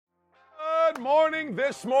Good morning.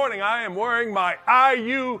 This morning I am wearing my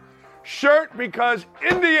IU shirt because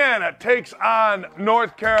Indiana takes on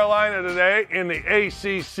North Carolina today in the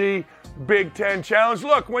ACC Big Ten Challenge.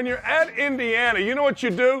 Look, when you're at Indiana, you know what you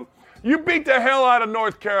do? You beat the hell out of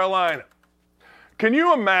North Carolina. Can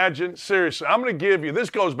you imagine? Seriously, I'm going to give you, this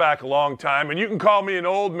goes back a long time, and you can call me an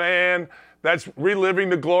old man that's reliving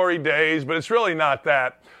the glory days, but it's really not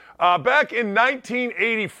that. Back in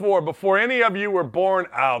 1984, before any of you were born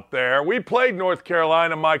out there, we played North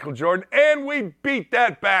Carolina, Michael Jordan, and we beat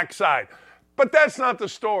that backside. But that's not the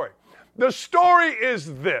story. The story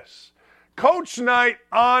is this. Coach night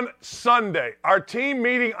on Sunday, our team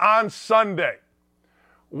meeting on Sunday,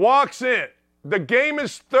 walks in. The game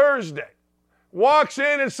is Thursday. Walks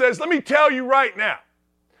in and says, let me tell you right now,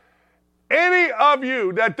 any of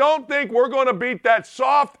you that don't think we're going to beat that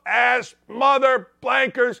soft-ass mother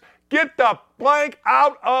blankers, get the blank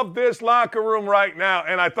out of this locker room right now.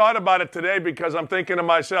 And I thought about it today because I'm thinking to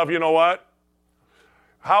myself, you know what?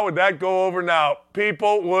 How would that go over now?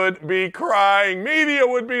 People would be crying. Media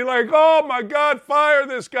would be like, oh, my God, fire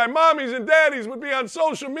this guy. Mommies and daddies would be on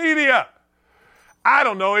social media. I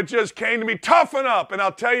don't know. It just came to me. Toughen up. And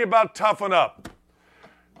I'll tell you about toughen up.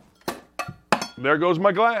 There goes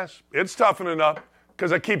my glass. It's toughening up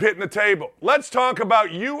because I keep hitting the table. Let's talk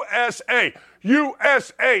about USA.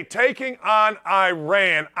 USA taking on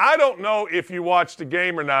Iran. I don't know if you watched the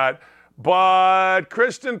game or not, but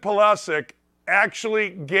Christian Pulisic actually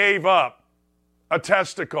gave up a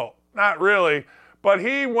testicle. Not really, but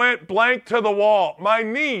he went blank to the wall. My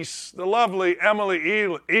niece, the lovely Emily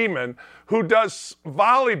Eman, who does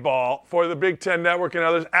volleyball for the Big Ten Network and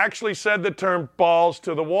others, actually said the term balls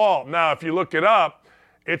to the wall. Now, if you look it up,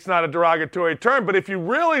 it's not a derogatory term, but if you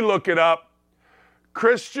really look it up,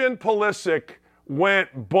 Christian Pulisic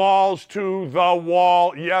went balls to the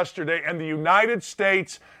wall yesterday, and the United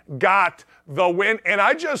States got the win. And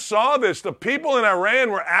I just saw this. The people in Iran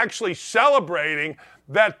were actually celebrating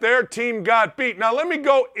that their team got beat. Now, let me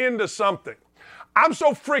go into something. I'm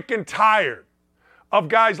so freaking tired of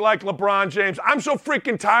guys like LeBron James. I'm so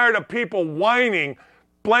freaking tired of people whining,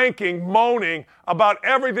 blanking, moaning about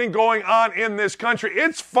everything going on in this country.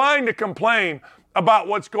 It's fine to complain about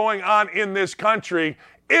what's going on in this country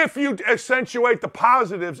if you accentuate the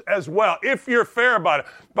positives as well, if you're fair about it.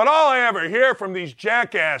 But all I ever hear from these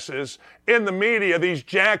jackasses in the media, these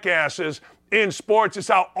jackasses in sports, is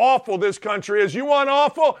how awful this country is. You want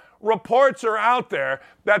awful? Reports are out there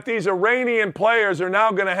that these Iranian players are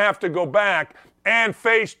now going to have to go back and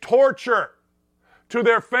face torture to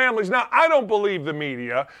their families. Now, I don't believe the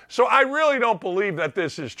media, so I really don't believe that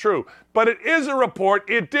this is true. But it is a report.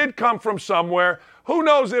 It did come from somewhere. Who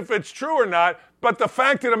knows if it's true or not? But the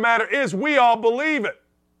fact of the matter is we all believe it.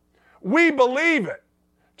 We believe it.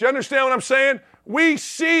 Do you understand what I'm saying? We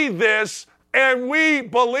see this and we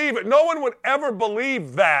believe it. No one would ever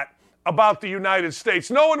believe that about the United States.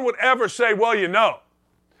 No one would ever say, well, you know,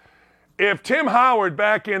 if Tim Howard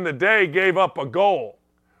back in the day gave up a goal,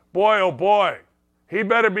 boy, oh boy, he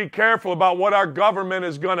better be careful about what our government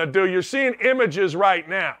is going to do. You're seeing images right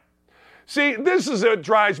now. See, this is what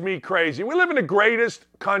drives me crazy. We live in the greatest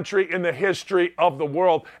country in the history of the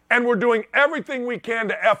world, and we're doing everything we can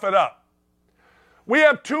to F it up. We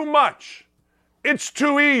have too much. It's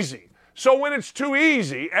too easy. So when it's too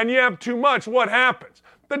easy and you have too much, what happens?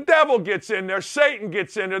 The devil gets in there, Satan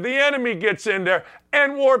gets in there, the enemy gets in there,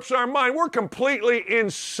 and warps our mind. We're completely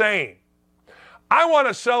insane. I want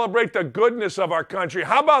to celebrate the goodness of our country.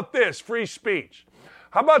 How about this? Free speech.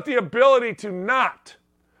 How about the ability to not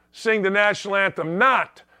sing the national anthem,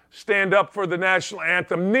 not stand up for the national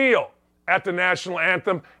anthem, kneel at the national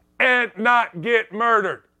anthem, and not get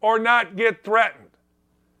murdered or not get threatened?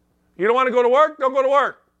 You don't want to go to work? Don't go to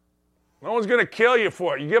work. No one's going to kill you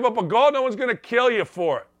for it. You give up a goal, no one's going to kill you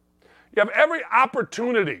for it. You have every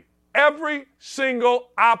opportunity, every single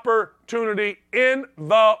opportunity in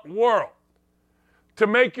the world to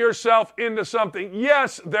make yourself into something.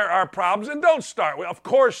 Yes, there are problems, and don't start with, of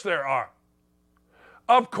course there are.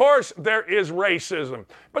 Of course there is racism.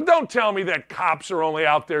 But don't tell me that cops are only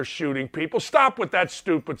out there shooting people. Stop with that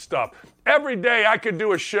stupid stuff. Every day I could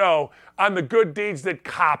do a show on the good deeds that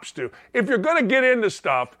cops do. If you're going to get into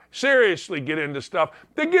stuff, seriously get into stuff,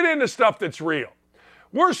 then get into stuff that's real.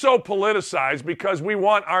 We're so politicized because we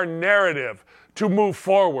want our narrative to move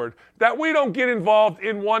forward that we don't get involved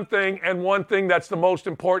in one thing and one thing that's the most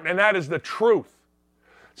important, and that is the truth.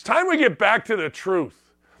 It's time we get back to the truth.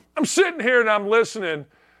 I'm sitting here and I'm listening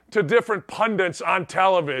to different pundits on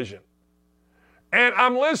television. And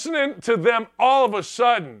I'm listening to them all of a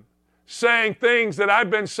sudden saying things that I've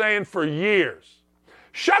been saying for years.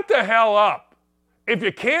 Shut the hell up if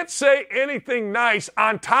you can't say anything nice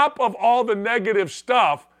on top of all the negative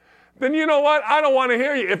stuff, then you know what? I don't want to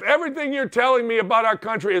hear you. If everything you're telling me about our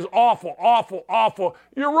country is awful, awful, awful,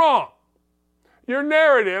 you're wrong. Your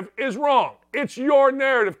narrative is wrong. It's your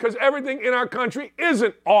narrative because everything in our country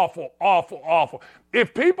isn't awful, awful, awful.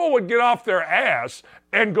 If people would get off their ass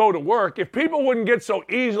and go to work, if people wouldn't get so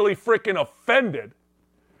easily freaking offended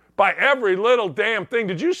by every little damn thing.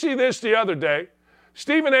 Did you see this the other day?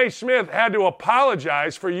 Stephen A. Smith had to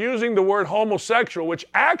apologize for using the word homosexual, which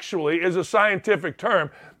actually is a scientific term,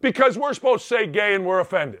 because we're supposed to say gay and we're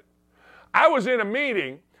offended. I was in a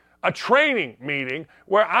meeting, a training meeting,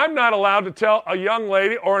 where I'm not allowed to tell a young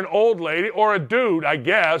lady or an old lady or a dude, I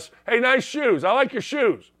guess, hey, nice shoes. I like your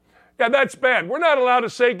shoes. Yeah, that's bad. We're not allowed to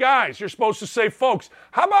say guys. You're supposed to say folks.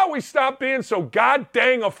 How about we stop being so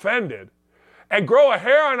god-dang offended and grow a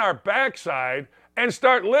hair on our backside and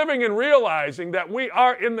start living and realizing that we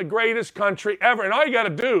are in the greatest country ever. And all you got to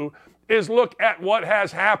do is look at what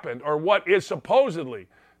has happened or what is supposedly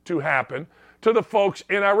to happen to the folks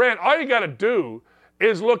in Iran. All you got to do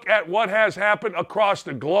is look at what has happened across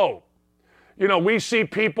the globe. You know, we see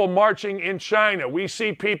people marching in China. We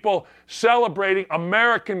see people celebrating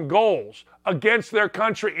American goals against their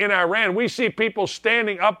country in Iran. We see people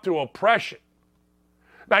standing up to oppression.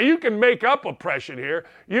 Now, you can make up oppression here.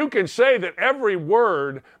 You can say that every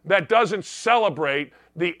word that doesn't celebrate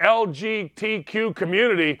the LGBTQ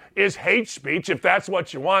community is hate speech, if that's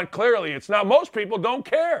what you want. Clearly, it's not. Most people don't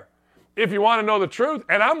care, if you want to know the truth,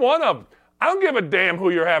 and I'm one of them. I don't give a damn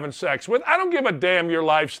who you're having sex with. I don't give a damn your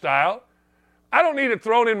lifestyle. I don't need it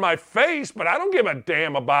thrown in my face, but I don't give a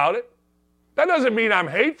damn about it. That doesn't mean I'm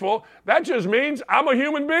hateful. That just means I'm a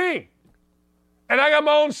human being, and I got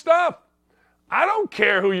my own stuff. I don't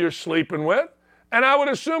care who you're sleeping with, and I would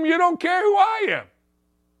assume you don't care who I am.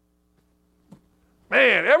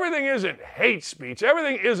 Man, everything isn't hate speech.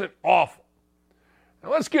 Everything isn't awful.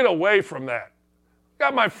 Now let's get away from that.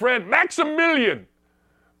 Got my friend Maximilian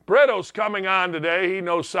Bretos coming on today. He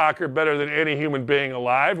knows soccer better than any human being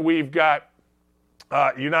alive. We've got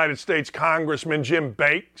United States Congressman Jim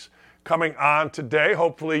Banks coming on today.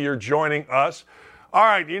 Hopefully you're joining us. All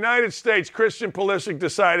right, the United States, Christian Pulisic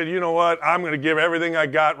decided, you know what, I'm going to give everything I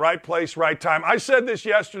got, right place, right time. I said this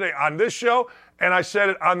yesterday on this show, and I said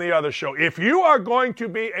it on the other show. If you are going to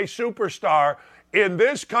be a superstar in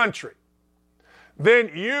this country,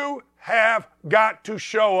 then you have got to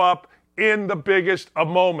show up in the biggest of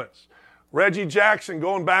moments. Reggie Jackson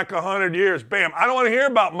going back 100 years, bam. I don't want to hear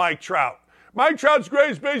about Mike Trout. Mike Trout's the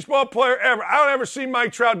greatest baseball player ever. I don't ever see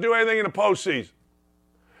Mike Trout do anything in the postseason.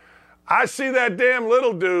 I see that damn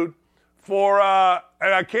little dude for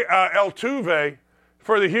Altuve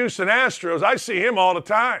for the Houston Astros. I see him all the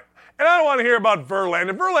time. And I don't want to hear about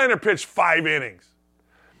Verlander. Verlander pitched 5 innings.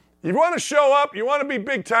 You want to show up, you want to be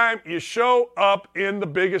big time, you show up in the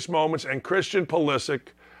biggest moments. And Christian Pulisic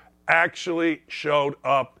actually showed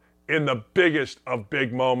up in the biggest of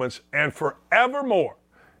big moments and forevermore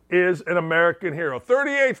is an American hero.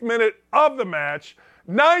 38th minute of the match.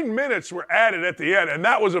 9 minutes were added at the end, and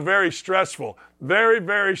that was a very stressful, very,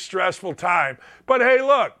 very stressful time. But hey,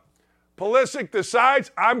 look, Pulisic decides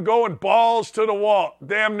I'm going balls to the wall,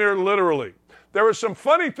 damn near literally. There were some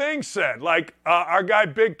funny things said, like our guy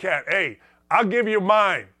Big Cat, hey, I'll give you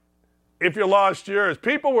mine if you lost yours.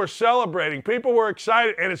 People were celebrating, people were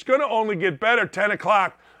excited, and it's going to only get better 10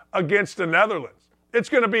 o'clock against the Netherlands. It's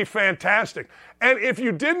going to be fantastic. And if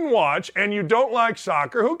you didn't watch and you don't like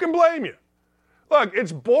soccer, who can blame you? Look,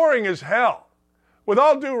 it's boring as hell, with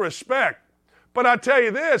all due respect. But I'll tell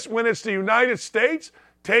you this, when it's the United States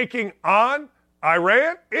taking on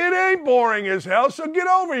Iran, it ain't boring as hell, so get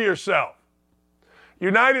over yourself.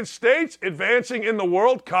 United States advancing in the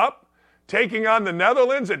World Cup, taking on the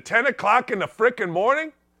Netherlands at 10 o'clock in the frickin'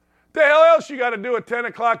 morning? The hell else you got to do at 10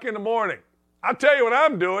 o'clock in the morning? I'll tell you what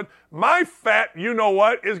I'm doing. My fat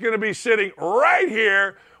you-know-what is going to be sitting right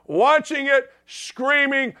here, watching it,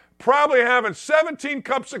 screaming, probably having 17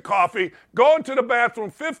 cups of coffee, going to the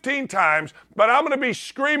bathroom 15 times, but I'm going to be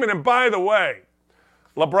screaming. And by the way,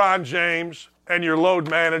 LeBron James and your load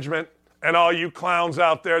management and all you clowns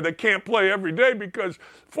out there that can't play every day because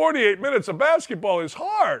 48 minutes of basketball is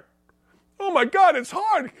hard. Oh my God, it's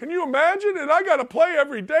hard. Can you imagine? And I got to play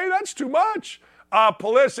every day? That's too much.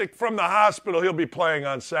 Pulisic from the hospital, he'll be playing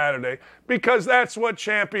on Saturday because that's what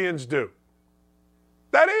champions do.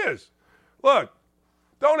 That is. Look,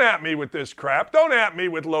 don't at me with this crap. Don't at me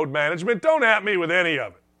with load management. Don't at me with any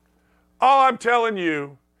of it. All I'm telling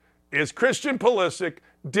you is Christian Pulisic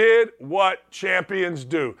did what champions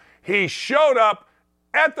do. He showed up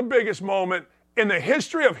at the biggest moment in the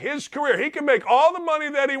history of his career. He can make all the money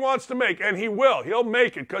that he wants to make, and he will. He'll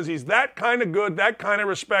make it because he's that kind of good, that kind of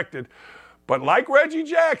respected. But like Reggie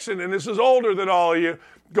Jackson, and this is older than all of you,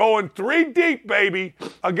 going 3 deep, baby,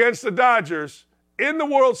 against the Dodgers in the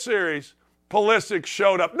World Series, Pulisic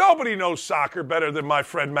showed up. Nobody knows soccer better than my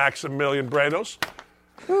friend Maximilian Bretos.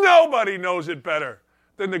 Nobody knows it better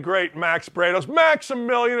than the great Max Bretos.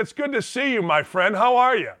 Maximilian, it's good to see you, my friend. How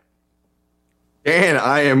are you? Dan,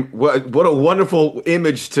 I am. What a wonderful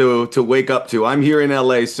image to wake up to. I'm here in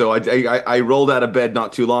LA, so I rolled out of bed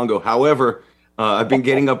not too long ago. However, I've been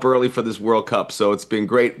getting up early for this World Cup, so it's been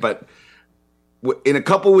great. But in a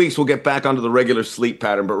couple weeks, we'll get back onto the regular sleep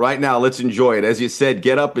pattern. But right now, let's enjoy it. As you said,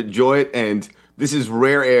 get up, enjoy it. And this is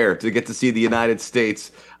rare air to get to see the United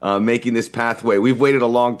States making this pathway. We've waited a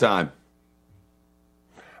long time.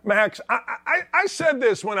 Max, I said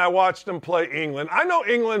this when I watched them play England. I know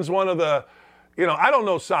England's one of the, I don't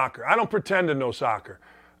know soccer. I don't pretend to know soccer.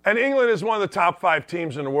 And England is one of the top 5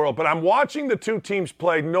 teams in the world. But I'm watching the 2 teams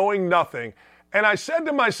play knowing nothing. And I said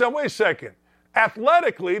to myself, wait a second.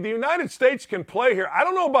 Athletically, the United States can play here. I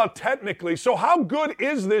don't know about technically. So how good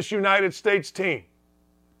is this United States team?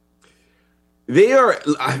 They are.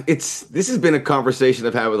 This has been a conversation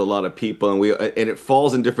I've had with a lot of people, and it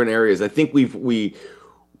falls in different areas. I think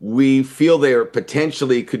we feel they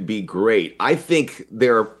potentially could be great. I think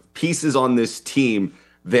there are pieces on this team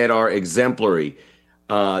that are exemplary.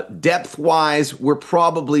 Depth-wise, we're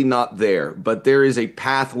probably not there, but there is a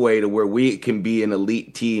pathway to where we can be an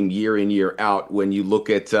elite team year in, year out. When you look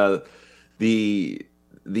at the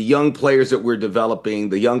young players that we're developing,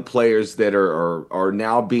 the young players that are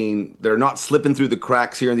now they're not slipping through the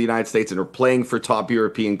cracks here in the United States and are playing for top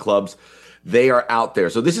European clubs. They are out there.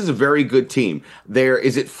 So this is a very good team.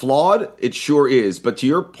 Is it flawed? It sure is. But to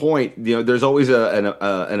your point, there's always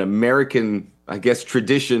an American, I guess,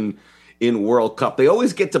 tradition in World Cup. They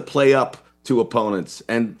always get to play up to opponents,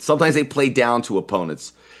 and sometimes they play down to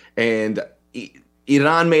opponents. And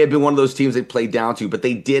Iran may have been one of those teams they played down to, but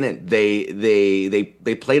they didn't.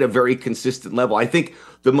 They played a very consistent level. I think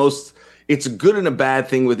it's a good and a bad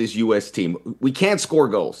thing with this U.S. team. We can't score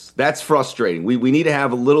goals. That's frustrating. We need to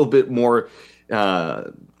have a little bit more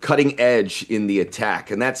cutting edge in the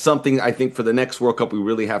attack, and that's something I think for the next World Cup we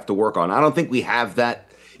really have to work on. I don't think we have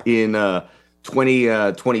that in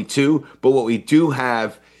 2022, but what we do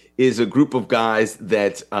have is a group of guys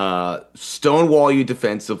that stonewall you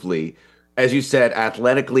defensively, as you said,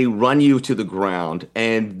 athletically run you to the ground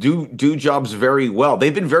and do jobs very well.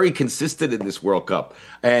 They've been very consistent in this World Cup,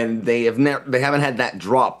 and they haven't had that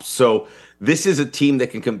drop. So this is a team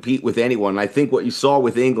that can compete with anyone. And I think what you saw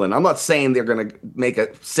with England, I'm not saying they're going to make a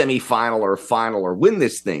semifinal or a final or win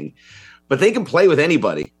this thing, but they can play with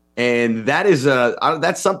anybody. And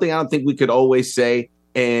that's something I don't think we could always say.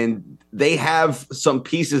 And they have some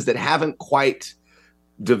pieces that haven't quite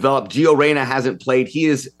developed. Gio Reyna hasn't played. He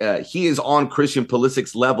is on Christian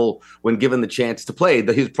Pulisic's level when given the chance to play.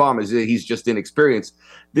 His problem is that he's just inexperienced.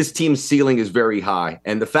 This team's ceiling is very high.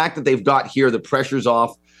 And the fact that they've got here, the pressure's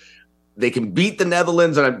off. They can beat the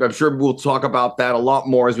Netherlands, and I'm sure we'll talk about that a lot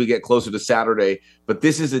more as we get closer to Saturday. But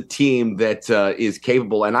this is a team that is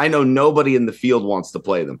capable, and I know nobody in the field wants to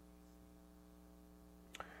play them.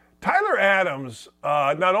 Tyler Adams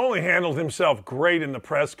not only handled himself great in the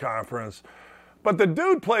press conference, but the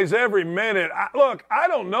dude plays every minute. Look, I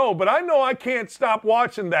don't know, but I know I can't stop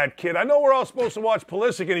watching that kid. I know we're all supposed to watch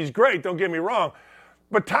Pulisic, and he's great, don't get me wrong.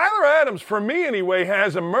 But Tyler Adams, for me anyway,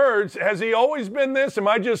 has emerged. Has he always been this? Am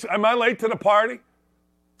I late to the party?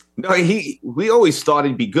 No, we always thought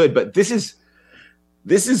he'd be good, but this is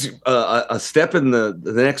a step in the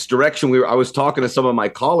next direction. I was talking to some of my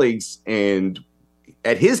colleagues, and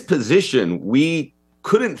at his position, we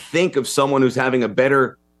couldn't think of someone who's having a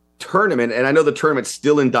better tournament. And I know the tournament's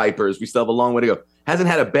still in diapers. We still have a long way to go. Hasn't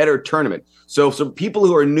had a better tournament. So some people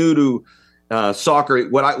who are new to soccer,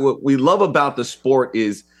 what we love about the sport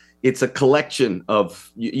is it's a collection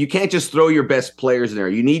of you can't just throw your best players in there.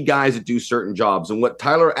 You need guys that do certain jobs. And what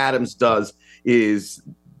Tyler Adams does is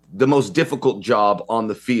the most difficult job on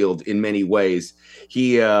the field in many ways.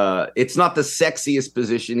 It's not the sexiest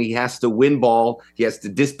position. He has to win ball. He has to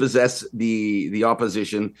dispossess the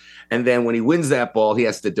opposition. And then when he wins that ball, he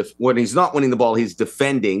has to when he's not winning the ball, he's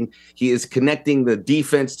defending. He is connecting the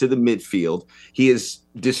defense to the midfield. He is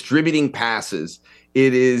distributing passes.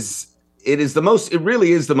 It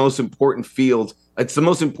really is the most important field. It's the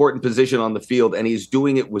most important position on the field. And he's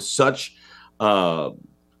doing it with such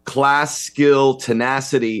class, skill,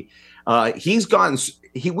 tenacity.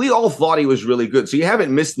 We all thought he was really good. So you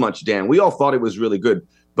haven't missed much, Dan. We all thought he was really good.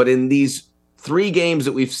 But in these 3 games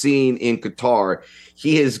that we've seen in Qatar,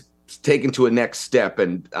 he has taken to a next step.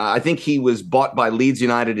 And I think he was bought by Leeds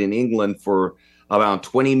United in England for around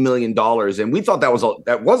 $20 million. And we thought that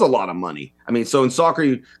was a lot of money. I mean, so in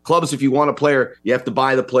soccer clubs, if you want a player, you have to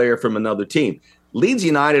buy the player from another team. Leeds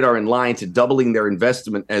United are in line to doubling their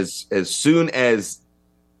investment as soon as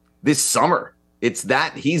this summer.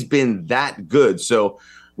 He's been that good. So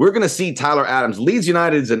we're going to see Tyler Adams. Leeds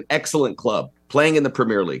United is an excellent club playing in the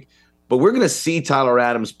Premier League, but we're going to see Tyler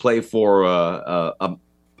Adams play for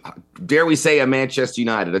dare we say, a Manchester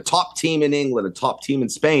United, a top team in England, a top team in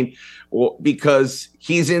Spain, because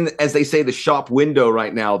he's in, as they say, the shop window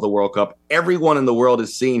right now of the World Cup. Everyone in the world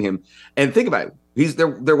is seeing him. And think about it.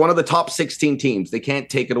 They're one of the top 16 teams. They can't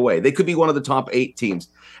take it away. They could be one of the top 8 teams.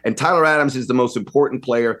 And Tyler Adams is the most important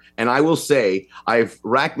player. And I will say, I've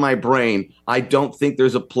racked my brain. I don't think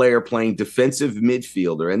there's a player playing defensive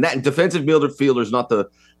midfielder. And that defensive midfielder is not the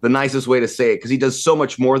nicest way to say it, because he does so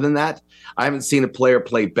much more than that. I haven't seen a player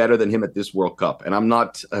play better than him at this World Cup. And I'm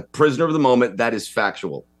not a prisoner of the moment. That is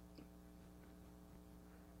factual.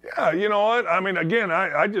 Yeah, you know what? I mean, again,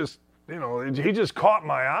 I just, he just caught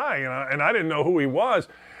my eye, and I didn't know who he was.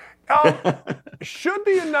 Should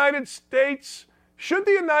the United States,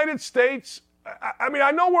 I mean,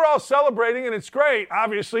 I know we're all celebrating, and it's great.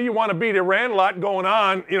 Obviously, you want to beat Iran, a lot going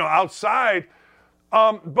on, outside.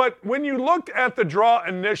 But when you looked at the draw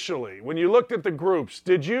initially, when you looked at the groups,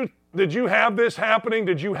 did you have this happening?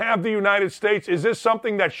 Did you have the United States? Is this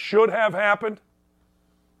something that should have happened?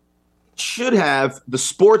 Should have. The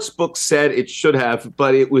sports book said it should have,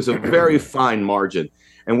 but it was a very fine margin.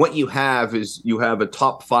 And what you have is you have a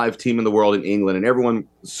top 5 team in the world in England, and everyone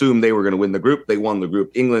assumed they were going to win the group. They won the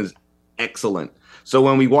group. England's excellent. So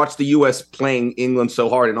when we watched the U.S. playing England so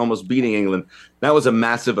hard and almost beating England, that was a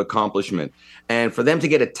massive accomplishment. And for them to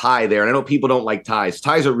get a tie there, and I know people don't like ties.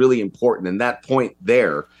 Ties are really important, and that point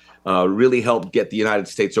there really helped get the United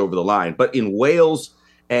States over the line. But in Wales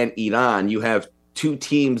and Iran, you have 2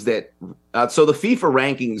 teams that so the FIFA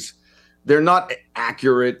rankings, they're not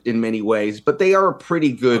accurate in many ways, but they are a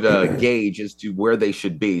pretty good gauge as to where they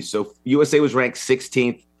should be. So USA was ranked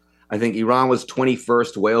 16th. I think Iran was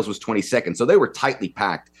 21st. Wales was 22nd. So they were tightly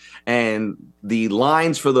packed. And the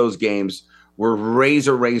lines for those games were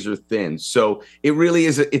razor thin. So it really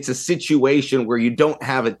is it's a situation where you don't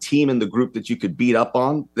have a team in the group that you could beat up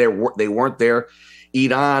on. They weren't there.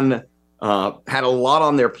 Iran had a lot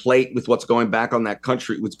on their plate with what's going on back in that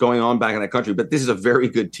country. But this is a very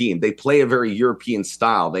good team. They play a very European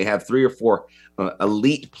style. They have 3 or 4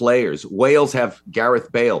 elite players. Wales have Gareth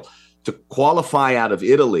Bale. To qualify out of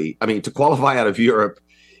Europe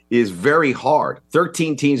is very hard.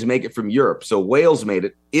 13 teams make it from Europe. So Wales made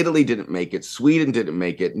it. Italy didn't make it. Sweden didn't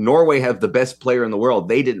make it. Norway have the best player in the world.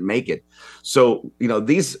 They didn't make it. So,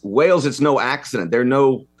 these Wales, it's no accident. They're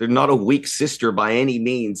not a weak sister by any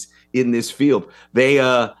means in this field.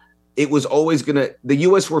 It was always the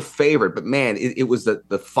U.S. were favored, but man, it was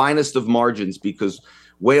the finest of margins, because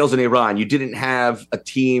Wales and Iran, you didn't have a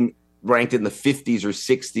team ranked in the 50s or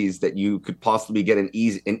 60s that you could possibly get an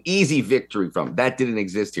easy victory from. That didn't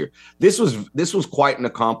exist here. This was quite an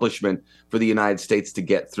accomplishment for the United States to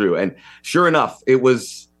get through. And sure enough,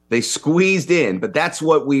 they squeezed in, but that's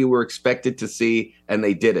what we were expected to see, and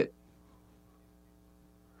they did it.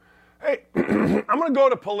 Hey, I'm going to go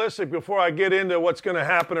to Pulisic before I get into what's going to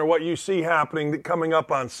happen or what you see happening coming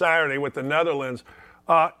up on Saturday with the Netherlands.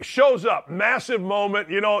 Shows up, massive moment.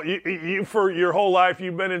 You for your whole life,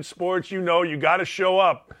 you've been in sports. You got to show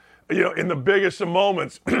up, in the biggest of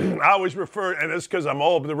moments. I always refer, and it's because I'm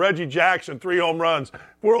old, but the Reggie Jackson 3 home runs,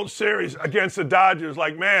 World Series against the Dodgers.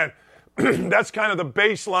 Like, man, that's kind of the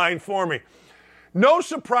baseline for me. No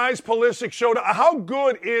surprise Pulisic showed up. How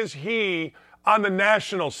good is he on the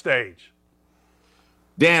national stage?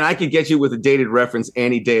 Dan, I could get you with a dated reference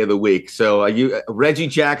any day of the week. So Reggie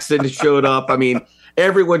Jackson showed up. I mean,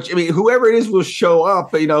 whoever it is will show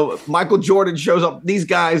up. Michael Jordan shows up. These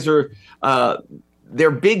guys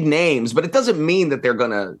they're big names, but it doesn't mean that they're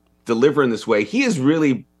going to deliver in this way. He has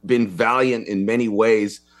really been valiant in many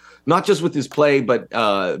ways, not just with his play, but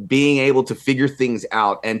being able to figure things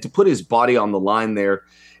out, and to put his body on the line there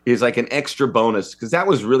is like an extra bonus, because that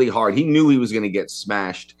was really hard. He knew he was going to get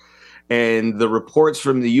smashed. And the reports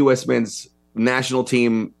from the U.S. men's national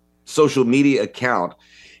team social media account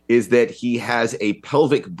is that he has a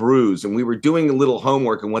pelvic bruise. And we were doing a little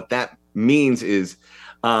homework, and what that means is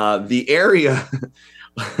the area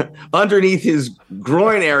underneath his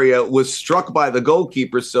groin area was struck by the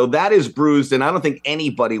goalkeeper. So that is bruised, and I don't think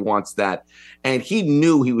anybody wants that. And he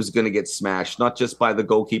knew he was going to get smashed, not just by the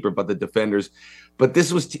goalkeeper, but the defenders. But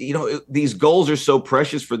this was, these goals are so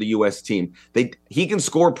precious for the U.S. team. He can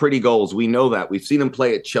score pretty goals. We know that. We've seen him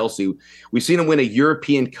play at Chelsea. We've seen him win a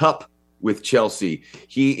European Cup with Chelsea.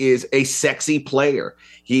 He is a sexy player.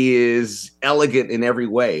 He is elegant in every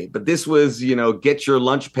way. But this was, get your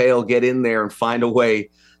lunch pail, get in there and find a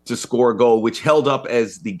way to score a goal, which held up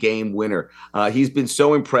as the game winner. He's been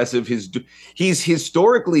so impressive. He's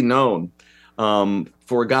historically known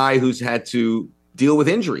for a guy who's had to deal with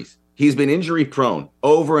injuries. He's been injury prone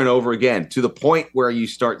over and over again, to the point where you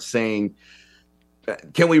start saying,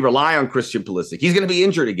 can we rely on Christian Pulisic? He's going to be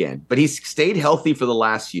injured again, but he's stayed healthy for the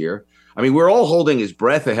last year. I mean, we're all holding his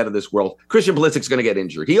breath ahead of this world. Christian Pulisic's going to get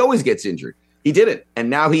injured. He always gets injured. He didn't. And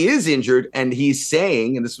now he is injured, and he's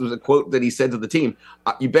saying, and this was a quote that he said to the team,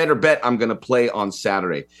 you better bet I'm going to play on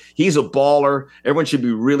Saturday. He's a baller. Everyone should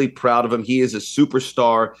be really proud of him. He is a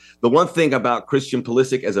superstar. The one thing about Christian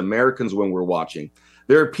Pulisic as Americans when we're watching,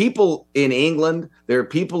 there are people in England, there are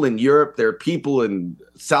people in Europe, there are people in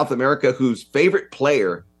South America whose favorite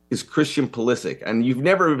player is Christian Pulisic. And you've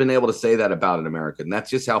never been able to say that about an American. That's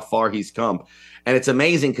just how far he's come. And it's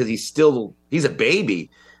amazing because he's a baby,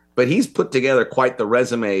 but he's put together quite the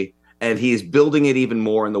resume, and he's building it even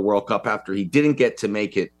more in the World Cup after he didn't get to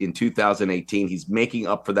make it in 2018. He's making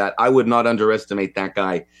up for that. I would not underestimate that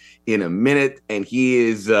guy in a minute. And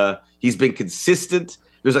he's been consistent.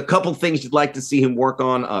 There's a couple things you'd like to see him work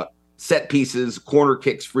on, set pieces, corner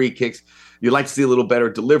kicks, free kicks. You'd like to see a little better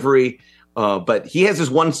delivery. But he has this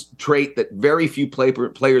one trait that very few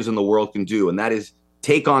players in the world can do, and that is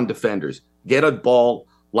take on defenders. Get a ball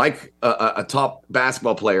like a top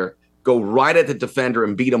basketball player, go right at the defender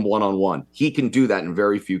and beat him one-on-one. He can do that, and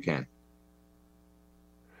very few can.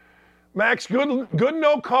 Max, good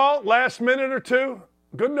no call last minute or two?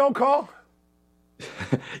 Good no call?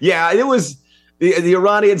 Yeah, it was the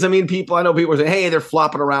Iranians. I mean, I know people are saying, hey, they're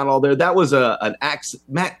flopping around all there. That was an axe.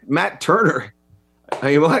 Matt Turner.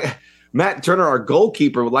 I mean, Matt Turner, our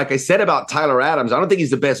goalkeeper, like I said about Tyler Adams, I don't think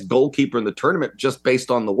he's the best goalkeeper in the tournament just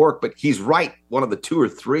based on the work, but he's right, one of the two or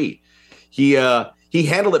three. He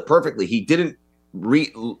handled it perfectly. He didn't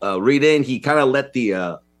read in. He kind of let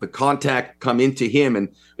the contact come into him. And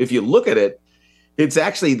if you look at it, it's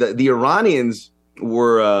actually the Iranians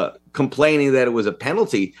were complaining that it was a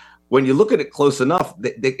penalty. When you look at it close enough,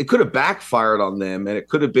 it could have backfired on them, and it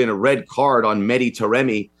could have been a red card on Mehdi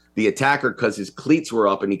Taremi, the attacker, because his cleats were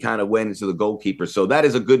up and he kind of went into the goalkeeper. So that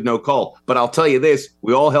is a good no call. But I'll tell you this,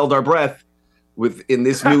 we all held our breath in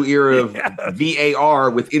this new era of VAR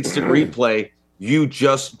with instant replay. You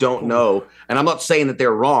just don't know. And I'm not saying that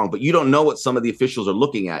they're wrong, but you don't know what some of the officials are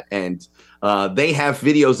looking at. And they have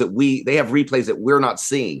videos they have replays that we're not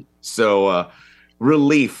seeing. So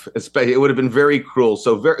relief, especially, it would have been very cruel.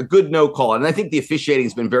 So very good no call. And I think the officiating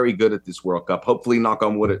has been very good at this World Cup. Hopefully, knock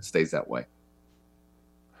on wood, it stays that way.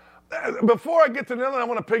 Before I get to another, I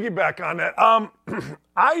want to piggyback on that.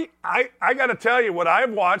 I got to tell you what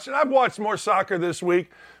I've watched, and I've watched more soccer this week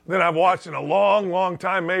than I've watched in a long, long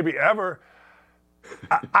time, maybe ever.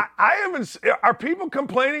 I haven't. Are people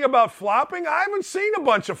complaining about flopping? I haven't seen a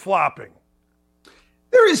bunch of flopping.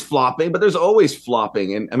 There is flopping, but there's always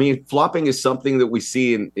flopping. And I mean, flopping is something that we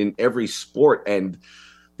see in every sport. And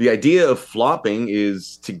the idea of flopping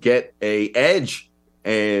is to get an edge.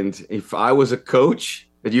 And if I was a coach,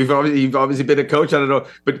 and you've obviously been a coach, I don't know,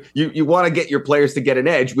 but you want to get your players to get an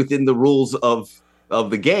edge within the rules of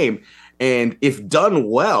the game. And if done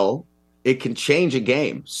well, it can change a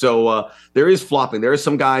game. So there is flopping. There are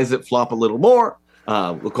some guys that flop a little more.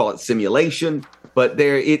 We'll call it simulation. But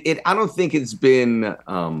I don't think it's been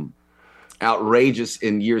outrageous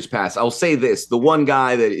in years past. I'll say this. The one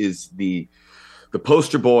guy that is the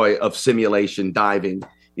poster boy of simulation diving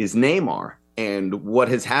is Neymar. And what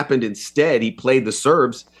has happened instead, he played the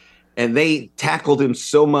Serbs, and they tackled him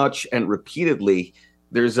so much and repeatedly.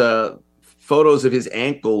 There's photos of his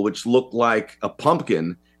ankle, which looked like a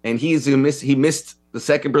pumpkin, and he missed the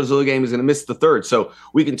second Brazil game. He's going to miss the third. So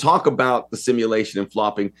we can talk about the simulation and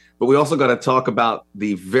flopping, but we also got to talk about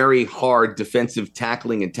the very hard defensive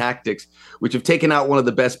tackling and tactics, which have taken out one of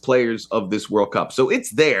the best players of this World Cup. So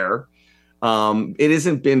it's there. It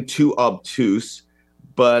hasn't been too obtuse.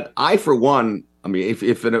 But I, for one, I mean,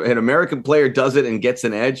 if an American player does it and gets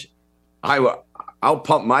an edge, I'll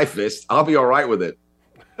pump my fist. I'll be all right with it.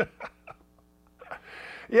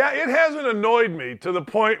 Yeah, it hasn't annoyed me to the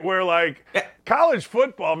point where, like, college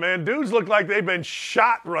football, man, dudes look like they've been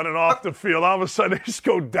shot running off the field. All of a sudden, they just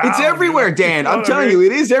go down. It's everywhere, Dan. I'm telling you,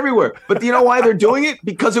 it is everywhere. But do you know why they're doing it?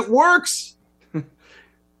 Because it works.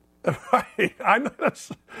 Right. I know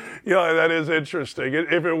that's, that is interesting.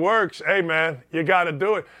 If it works, hey, man, you got to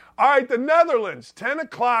do it. All right, the Netherlands, 10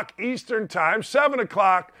 o'clock Eastern time, 7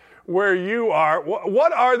 o'clock where you are.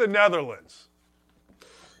 What are the Netherlands?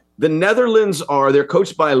 The Netherlands they're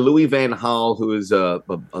coached by Louis van Gaal, who is a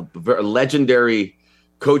legendary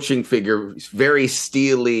coaching figure, very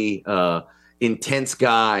steely, intense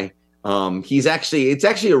guy. It's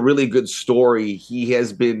actually a really good story. He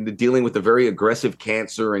has been dealing with a very aggressive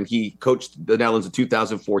cancer, and he coached the Netherlands in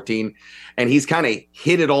 2014, and he's kind of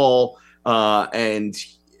hit it all.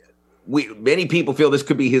 Many people feel this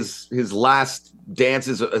could be his last dance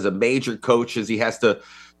as a major coach, as he has to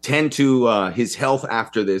tend to his health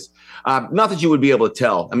after this. Not that you would be able to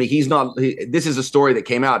tell. I mean, this is a story that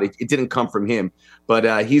came out. It didn't come from him,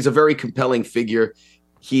 but he's a very compelling figure.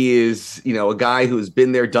 He is, a guy who has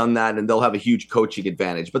been there, done that, and they'll have a huge coaching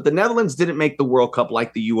advantage. But the Netherlands didn't make the World Cup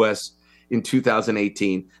like the U.S. in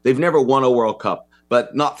 2018. They've never won a World Cup,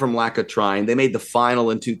 but not from lack of trying. They made the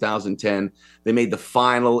final in 2010. They made the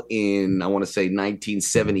final in, I want to say,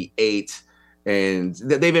 1978. And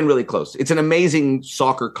they've been really close. It's an amazing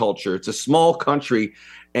soccer culture. It's a small country,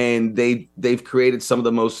 and they've created some of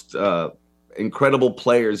the most incredible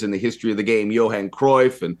players in the history of the game. Johan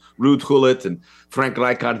Cruyff and Ruud Gullit and Frank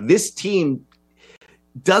Rijkaard. This team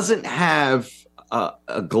doesn't have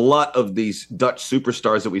a glut of these Dutch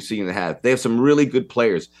superstars that we've seen it have. They have some really good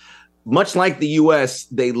players. Much like the U.S.,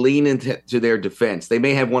 they lean into their defense. They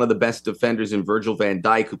may have one of the best defenders in Virgil van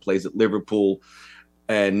Dijk, who plays at Liverpool,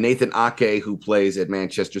 and Nathan Ake, who plays at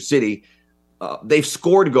Manchester City. They've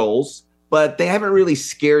scored goals, but they haven't really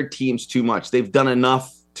scared teams too much. They've done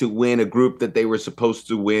enough to win a group that they were supposed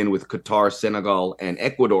to win with Qatar, Senegal, and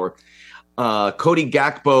Ecuador. Cody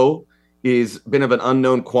Gakpo is a bit of an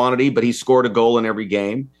unknown quantity, but he scored a goal in every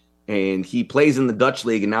game. And he plays in the Dutch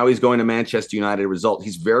league, and now he's going to Manchester United. Result,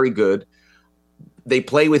 he's very good. They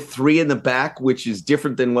play with three in the back, which is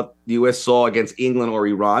different than what the U.S. saw against England or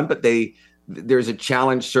Iran, but there's a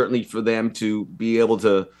challenge certainly for them to be able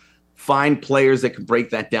to find players that can break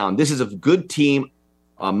that down. This is a good team.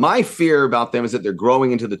 My fear about them is that they're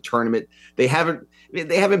growing into the tournament. They haven't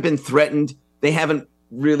been threatened. They haven't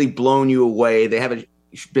really blown you away. They haven't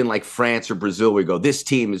been like France or Brazil where you go, this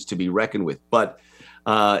team is to be reckoned with. But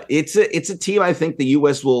it's a team I think the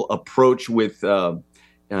U.S. will approach with an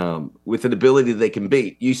ability that they can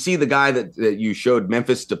beat. You see the guy that you showed,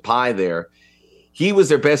 Memphis Depay there. He was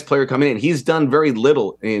their best player coming in. He's done very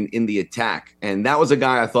little in the attack. And that was a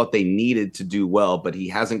guy I thought they needed to do well, but he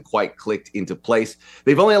hasn't quite clicked into place.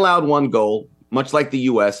 They've only allowed one goal, much like the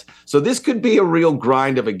U.S. So this could be a real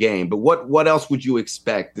grind of a game. But what else would you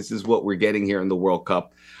expect? This is what we're getting here in the World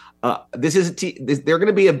Cup. They're going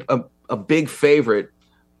to be a big favorite.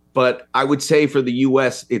 But I would say for the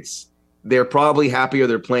U.S., they're probably happier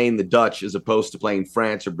they're playing the Dutch as opposed to playing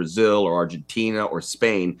France or Brazil or Argentina or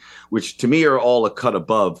Spain, which to me are all a cut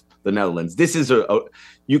above the Netherlands. This is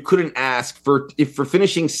you couldn't ask for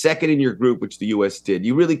finishing second in your group, which the U.S. did.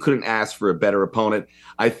 You really couldn't ask for a better opponent.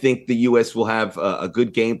 I think the U.S. will have a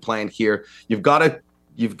good game plan here. You've got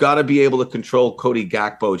to be able to control Cody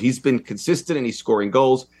Gakpo. He's been consistent and he's scoring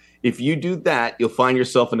goals. If you do that, you'll find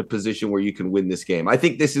yourself in a position where you can win this game. I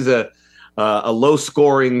think this is a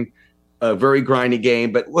low-scoring, very grindy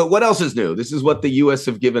game. But what else is new? This is what the U.S.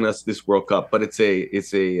 have given us this World Cup, but it's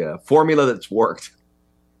a formula that's worked.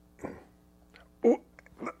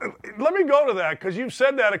 Let me go to that because you've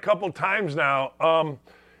said that a couple times now.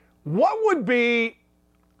 What would be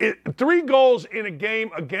 3 goals in a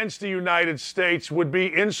game against the United States would be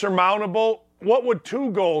insurmountable? What would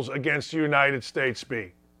 2 goals against the United States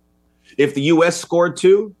be? If the U.S. scored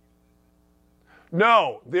 2?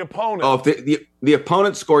 No, the opponent. Oh, if the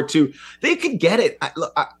opponent scored 2, they could get it.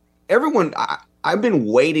 I've been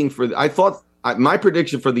waiting for. I thought my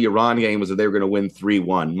prediction for the Iran game was that they were going to win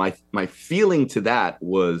 3-1. My feeling to that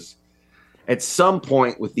was at some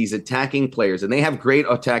point with these attacking players, and they have great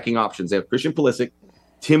attacking options. They have Christian Pulisic,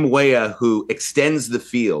 Tim Weah, who extends the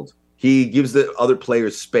field. He gives the other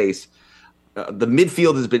players space. The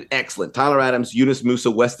midfield has been excellent. Tyler Adams, Yunus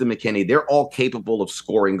Musa, Weston McKennie, they're all capable of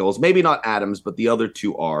scoring goals. Maybe not Adams, but the other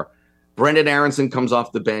 2 are. Brendan Aronson comes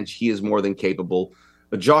off the bench. He is more than capable.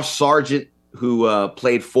 Josh Sargent, who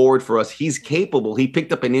played forward for us, he's capable. He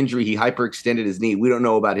picked up an injury. He hyperextended his knee. We don't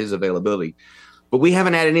know about his availability. But we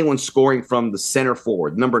haven't had anyone scoring from the center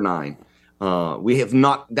forward, number 9. We have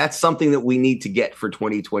not. That's something that we need to get for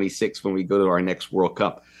 2026 when we go to our next World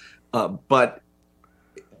Cup. But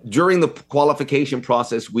during the qualification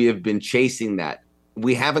process, we have been chasing that.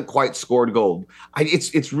 We haven't quite scored gold.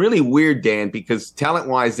 It's really weird, Dan, because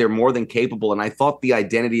talent-wise, they're more than capable. And I thought the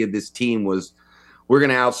identity of this team was we're going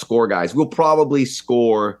to outscore guys. We'll probably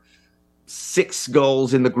score 6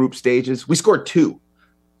 goals in the group stages. We scored 2.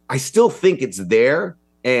 I still think it's there,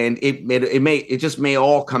 and it just may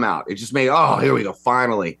all come out. It just may, oh, here we go,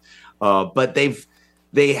 finally. But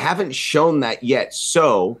they haven't shown that yet.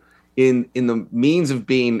 So in the means of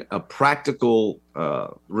being a practical,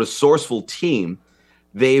 resourceful team,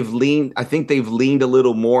 I think they've leaned a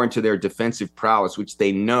little more into their defensive prowess, which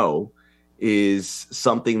they know is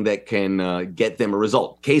something that can get them a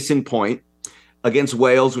result. Case in point, against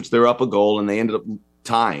Wales, which they're up a goal and they ended up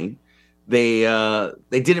tying, they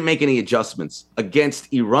didn't make any adjustments.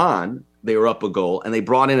 Against Iran, they were up a goal and they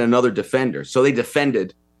brought in another defender. So they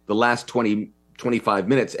defended the last 25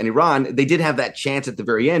 minutes. And Iran, they did have that chance at the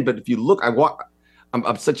very end. But if you look,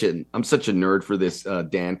 I'm such a nerd for this,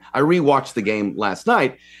 Dan. I rewatched the game last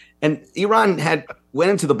night, and Iran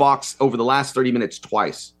went into the box over the last 30 minutes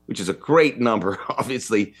twice, which is a great number.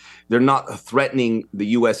 Obviously, they're not threatening the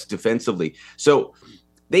U.S. defensively, so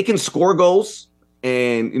they can score goals.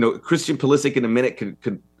 And Christian Pulisic in a minute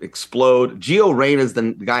could explode. Gio Reyna's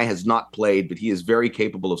the guy has not played, but he is very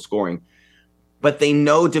capable of scoring. But they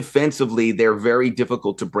know defensively they're very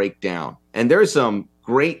difficult to break down, and there's some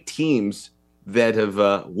great teams that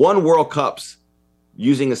have won World Cups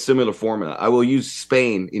using a similar formula. I will use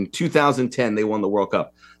Spain. In 2010, they won the World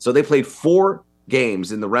Cup. So they played 4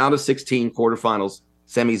 games in the round of 16, quarterfinals,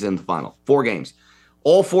 semis, and the final. 4 games.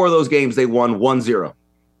 All 4 of those games, they won 1-0.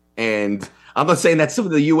 And I'm not saying that's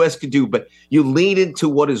something the U.S. could do, but you lean into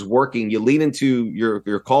what is working. You lean into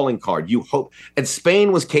your calling card. You hope. And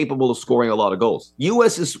Spain was capable of scoring a lot of goals.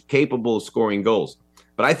 U.S. is capable of scoring goals.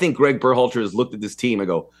 But I think Greg Berhalter has looked at this team and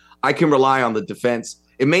go, I can rely on the defense.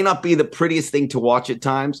 It may not be the prettiest thing to watch at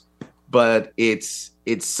times, but it's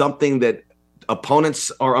something that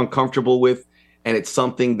opponents are uncomfortable with, and it's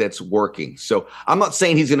something that's working. So I'm not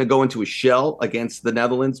saying he's going to go into a shell against the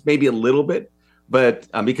Netherlands, maybe a little bit, but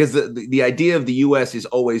because the idea of the U.S. is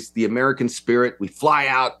always the American spirit. We fly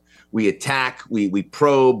out, we attack, we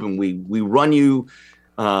probe, and we run you.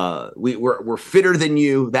 We're fitter than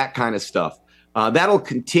you, that kind of stuff. That'll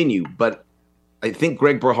continue, but I think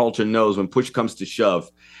Greg Berhalter knows when push comes to shove,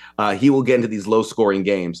 he will get into these low-scoring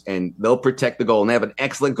games, and they'll protect the goal. And they have an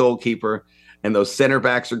excellent goalkeeper, and those center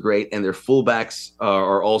backs are great, and their fullbacks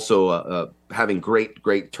are also having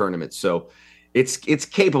great tournaments. So it's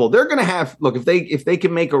capable. They're going to have look if they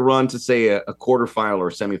can make a run to say a quarterfinal or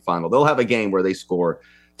a semifinal, they'll have a game where they score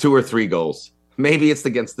 2 or 3 goals. Maybe it's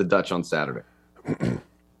against the Dutch on Saturday.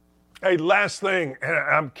 Hey, last thing,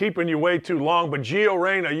 I'm keeping you way too long, but Gio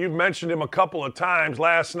Reyna, you've mentioned him a couple of times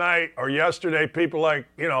last night or yesterday. People are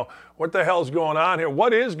like, what the hell's going on here?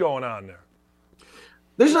 What is going on there?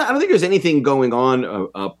 I don't think there's anything going on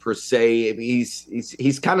per se.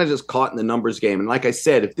 He's kind of just caught in the numbers game. And like I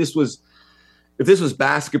said, if this was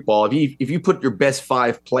basketball, if you put your best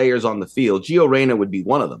 5 players on the field, Gio Reyna would be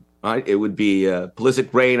one of them, right? It would be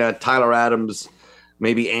Pulisic, Reyna, Tyler Adams,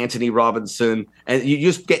 maybe Anthony Robinson, and you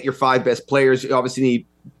just get your 5 best players. You obviously need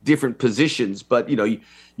different positions, but you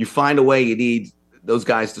find a way. You need those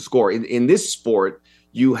guys to score. In this sport,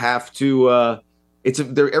 you have to.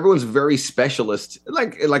 Everyone's very specialist,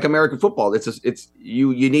 like American football.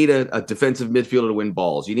 You need a defensive midfielder to win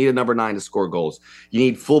balls. You need a number 9 to score goals. You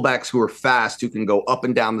need fullbacks who are fast, who can go up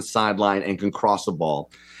and down the sideline and can cross a ball.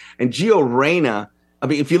 And Gio Reyna, I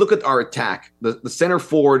mean, if you look at our attack, the center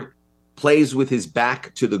forward plays with his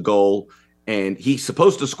back to the goal, and he's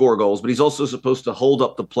supposed to score goals, but he's also supposed to hold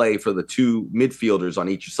up the play for the 2 midfielders on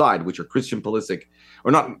each side, which are Christian Pulisic,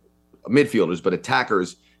 or not midfielders, but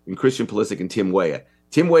attackers, and Christian Pulisic and Tim Weah.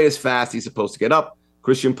 Tim Weah is fast. He's supposed to get up.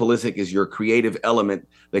 Christian Pulisic is your creative element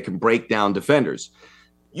that can break down defenders.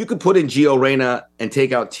 You could put in Gio Reyna and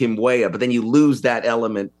take out Tim Weah, but then you lose that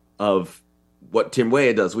element of what Tim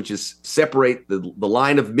Weah does, which is separate the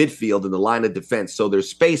line of midfield and the line of defense, so there's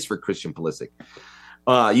space for Christian Pulisic.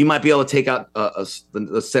 You might be able to take out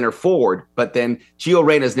the center forward, but then Gio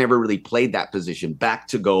Reyna's never really played that position, back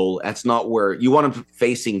to goal. That's not where you want him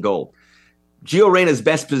facing goal. Gio Reyna's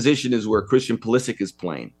best position is where Christian Pulisic is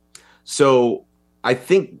playing. So I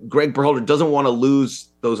think Greg Berhalter doesn't want to lose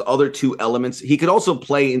those other 2 elements. He could also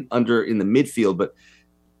play in the midfield, but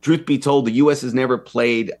truth be told, the U.S. has never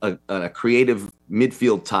played a creative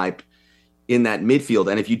midfield type in that midfield.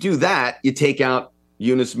 And if you do that, you take out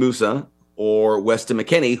Yunus Musa or Weston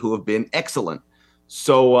McKennie, who have been excellent.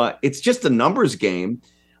 So it's just a numbers game.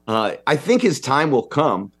 I think his time will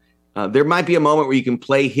come. There might be a moment where you can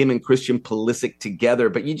play him and Christian Pulisic together,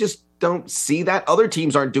 but you just don't see that. Other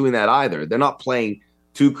teams aren't doing that either. They're not playing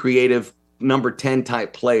two creative number 10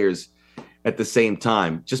 type players at the same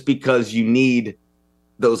time, just because you need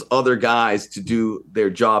those other guys to do their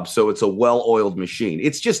job. So it's a well-oiled machine.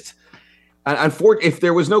 It's just, unfortunately, if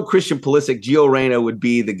there was no Christian Pulisic, Gio Reyna would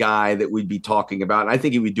be the guy that we'd be talking about. And I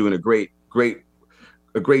think he would be doing a great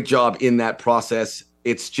job in that process.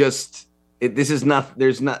 It's just, there's not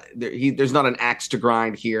an axe to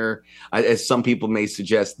grind here, as some people may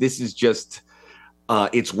suggest. This is just,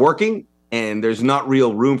 it's working, and there's not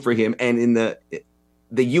real room for him. And in the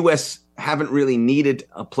U.S. haven't really needed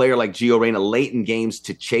a player like Gio Reyna late in games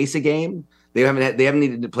to chase a game. They haven't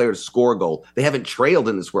needed a player to score a goal. They haven't trailed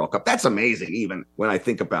in this World Cup. That's amazing, even when I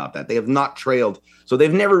think about that. They have not trailed, so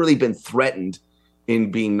they've never really been threatened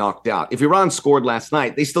in being knocked out. If Iran scored last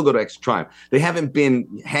night, they still go to extra time. They haven't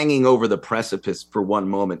been hanging over the precipice for one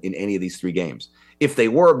moment in any of these three games. If they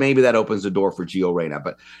were, maybe that opens the door for Gio Reyna.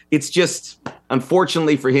 But it's just,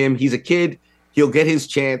 unfortunately for him, he's a kid. He'll get his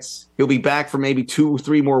chance. He'll be back for maybe 2 or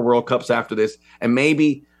 3 more World Cups after this. And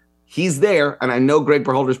maybe he's there. And I know Greg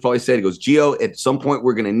Berhalter's probably said, he goes, Gio, at some point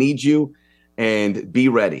we're going to need you, and be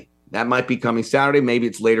ready. That might be coming Saturday. Maybe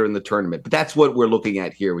it's later in the tournament. But that's what we're looking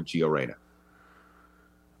at here with Gio Reyna.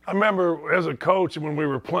 I remember as a coach, when we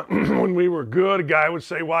were when we were good, a guy would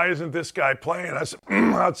say, "Why isn't this guy playing?"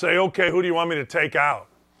 I'd say, "Okay, who do you want me to take out?"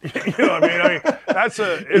 You know what I mean? That's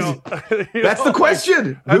that's the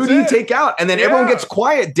question. Who do you take out? And then everyone gets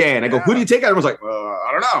quiet, Dan. I go, who do you take out? Everyone's like, I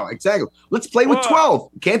don't know. Exactly. Let's play with 12.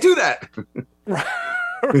 Can't do that.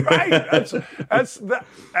 Right. That's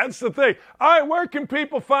the thing. All right, where can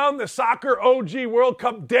people find the Soccer OG World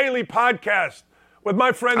Cup Daily Podcast with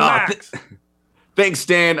my friend Max? Thanks,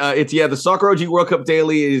 Dan. The Soccer OG World Cup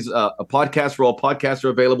Daily is a podcast where all podcasts are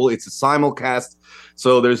available. It's a simulcast,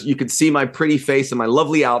 so you can see my pretty face and my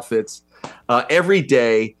lovely outfits every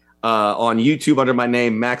day on YouTube under my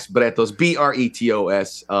name, Max Bretos,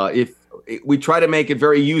 Bretos. If we try to make it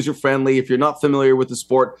very user-friendly. If you're not familiar with the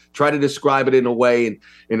sport, try to describe it in a way,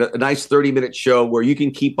 in a nice 30-minute show where you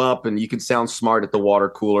can keep up and you can sound smart at the water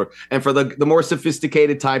cooler. And for the more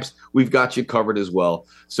sophisticated types, we've got you covered as well.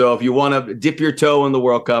 So if you want to dip your toe in the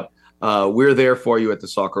World Cup, we're there for you at the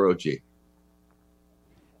Soccer OG.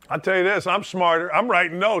 I'll tell you this, I'm smarter. I'm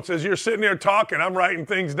writing notes. As you're sitting there talking, I'm writing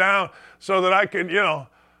things down so that I can,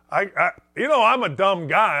 I'm a dumb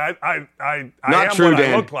guy. I not am true, what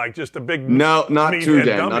Dan. I look like, just a big not true,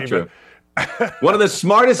 Dan. Dummy, not true. One of the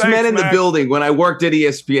smartest men in the building when I worked at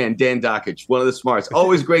ESPN, Dan Dockich. One of the smartest.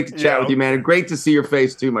 Always great to chat with you, man. And great to see your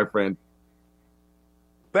face too, my friend.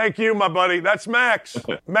 Thank you, my buddy. That's Max.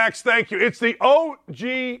 Max, thank you. It's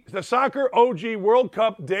the Soccer OG World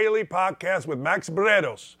Cup Daily Podcast with Max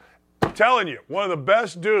Bretos. I'm telling you, one of the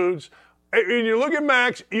best dudes. And you look at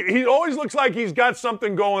Max, he always looks like he's got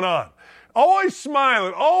something going on. Always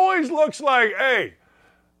smiling. Always looks like, hey,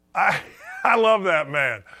 I love that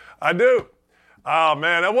man. I do. Oh,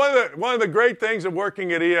 man. And one of the great things of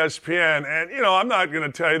working at ESPN, and, I'm not going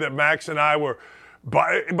to tell you that Max and I were,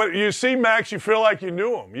 but you see Max, you feel like you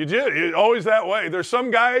knew him. You did. You're always that way. There's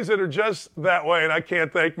some guys that are just that way, and I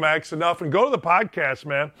can't thank Max enough. And go to the podcast,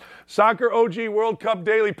 man. Soccer OG World Cup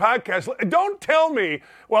Daily Podcast. Don't tell me,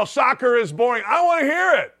 well, soccer is boring. I want to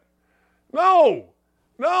hear it.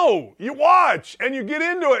 No, you watch and you get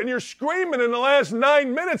into it and you're screaming in the last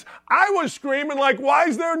 9 minutes. I was screaming like, why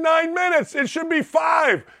is there 9 minutes? It should be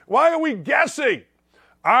 5. Why are we guessing?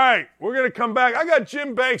 All right, we're going to come back. I got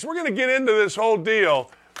Jim Banks. We're going to get into this whole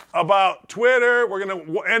deal about Twitter. We're going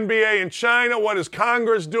to NBA in China. What is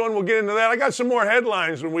Congress doing? We'll get into that. I got some more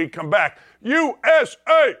headlines when we come back.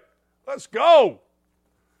 USA, let's go.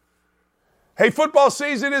 Hey, football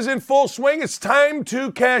season is in full swing. It's time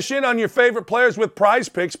to cash in on your favorite players with Prize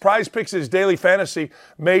Picks. Prize Picks is daily fantasy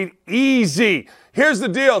made easy. Here's the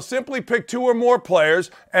deal. Simply pick 2 or more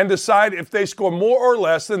players and decide if they score more or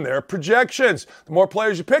less than their projections. The more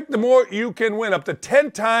players you pick, the more you can win, up to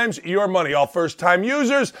 10 times your money. All first-time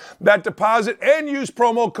users that deposit and use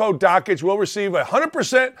promo code DOCKAGE will receive a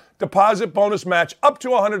 100% deposit bonus match up to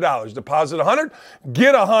 $100. Deposit $100,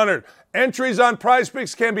 get $100. Entries on Prize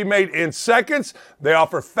Picks can be made in seconds. They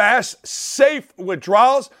offer fast, safe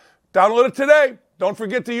withdrawals. Download it today. Don't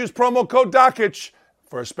forget to use promo code DOCKAGE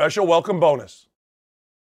for a special welcome bonus.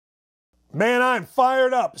 Man, I'm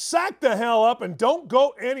fired up. Sack the hell up and don't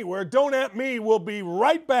go anywhere. Don't at me. We'll be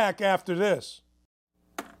right back after this.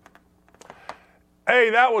 Hey,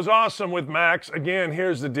 that was awesome with Max. Again,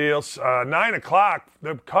 here's the deal. 9 o'clock,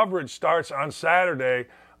 the coverage starts on Saturday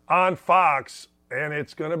on Fox. and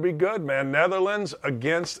it's going to be good, man. Netherlands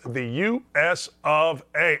against the U.S. of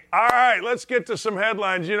A. All right, let's get to some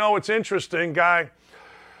headlines. You know, it's interesting, Guy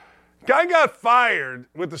got fired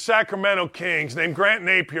with the Sacramento Kings named Grant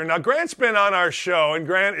Napier. Now, Grant's been on our show, and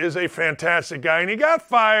Grant is a fantastic guy, and he got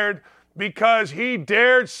fired because he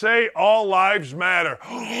dared say all lives matter.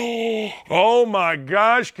 Oh, my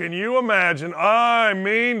gosh, can you imagine? I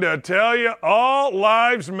mean to tell you, all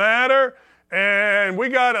lives matter, and we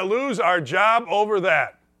got to lose our job over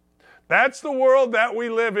that. That's the world that we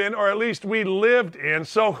live in, or at least we lived in.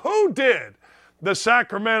 So who did the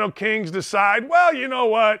Sacramento Kings decide, well, you know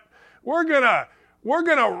what? We're gonna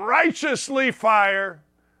righteously fire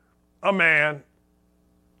a man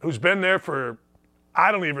who's been there for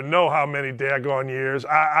I don't even know how many daggone years.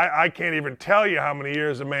 I can't even tell you how many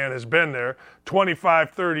years a man has been there,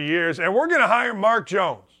 25, 30 years, and we're going to hire Mark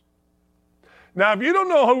Jones. Now, if you don't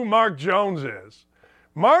know who Mark Jones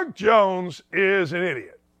is an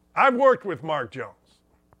idiot. I've worked with Mark Jones.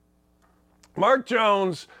 Mark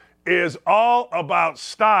Jones is all about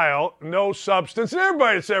style, no substance. And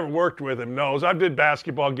everybody that's ever worked with him knows. I did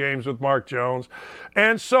basketball games with Mark Jones.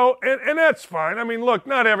 And so, and that's fine. I mean, look,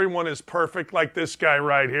 not everyone is perfect like this guy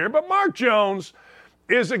right here. But Mark Jones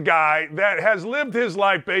is a guy that has lived his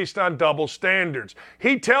life based on double standards.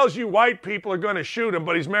 He tells you white people are going to shoot him,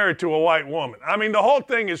 but he's married to a white woman. I mean, the whole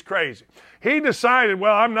thing is crazy. He decided,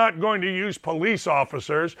 well, I'm not going to use police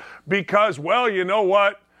officers because, well, you know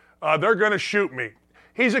what? They're going to shoot me.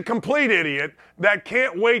 He's a complete idiot that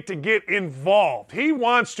can't wait to get involved. He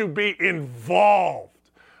wants to be involved.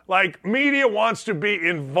 Like media wants to be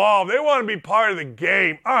involved. They want to be part of the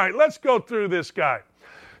game. All right, let's go through this guy.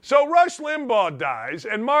 So Rush Limbaugh dies,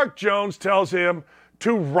 and Mark Jones tells him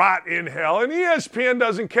to rot in hell, and ESPN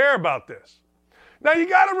doesn't care about this. Now, you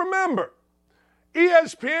got to remember,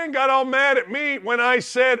 ESPN got all mad at me when I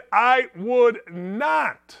said I would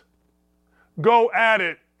not go at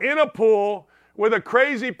it in a pool with a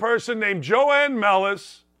crazy person named Joanne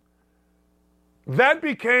Mellis. That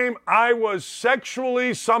became I was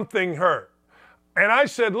sexually something her. And I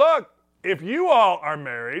said, look, if you all are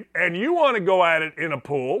married and you want to go at it in a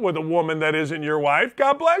pool with a woman that isn't your wife,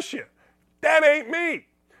 God bless you. That ain't me.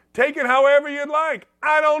 Take it however you'd like.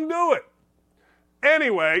 I don't do it.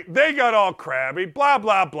 Anyway, they got all crabby, blah,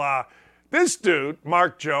 blah, blah. This dude,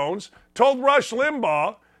 Mark Jones, told Rush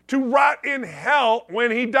Limbaugh to rot in hell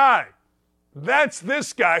when he died. That's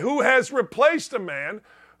this guy who has replaced a man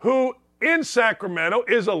who in Sacramento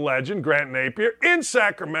is a legend, Grant Napier. In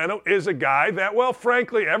Sacramento is a guy that, well,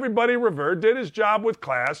 frankly, everybody revered, did his job with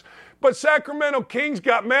class. But Sacramento Kings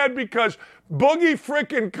got mad because Boogie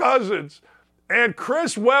frickin' Cousins and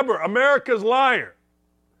Chris Webber, America's Liar,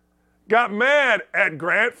 got mad at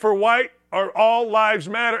Grant for white or all lives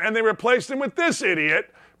matter, and they replaced him with this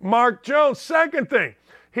idiot, Mark Jones. Second thing,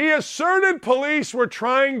 he asserted police were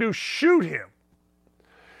trying to shoot him.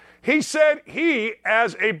 He said he,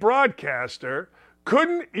 as a broadcaster,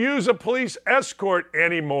 couldn't use a police escort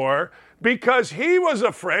anymore because he was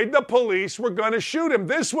afraid the police were going to shoot him.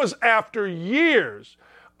 This was after years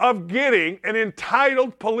of getting an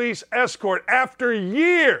entitled police escort, after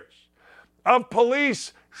years of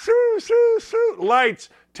police lights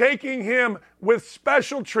taking him with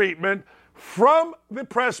special treatment from the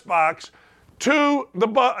press box to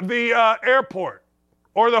the airport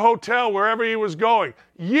or the hotel, wherever he was going.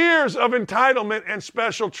 Years of entitlement and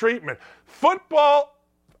special treatment. Football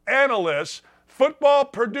analysts, football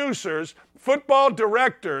producers, football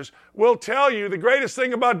directors will tell you the greatest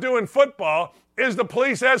thing about doing football is the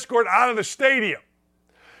police escort out of the stadium.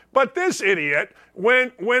 But this idiot,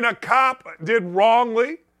 when a cop did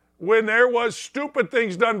wrongly, when there was stupid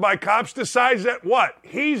things done by cops, decides that what?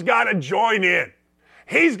 He's got to join in.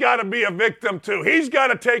 He's got to be a victim too. He's got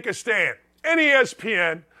to take a stand. And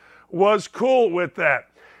ESPN was cool with that.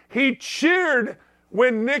 He cheered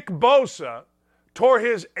when Nick Bosa tore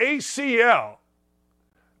his ACL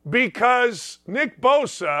because Nick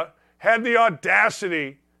Bosa had the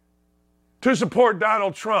audacity to support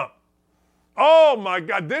Donald Trump. Oh my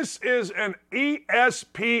God, this is an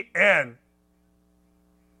ESPN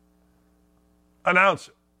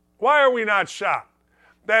announcer. Why are we not shocked?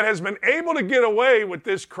 That has been able to get away with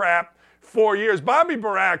this crap for years. Bobby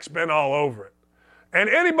Barack's been all over it. And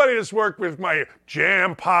anybody that's worked with my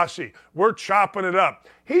Jam Posse, we're chopping it up.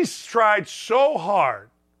 He's tried so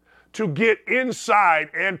hard to get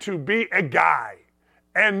inside and to be a guy.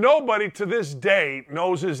 And nobody to this day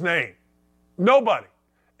knows his name. Nobody.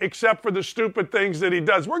 Except for the stupid things that he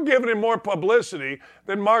does. We're giving him more publicity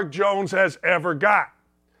than Mark Jones has ever got.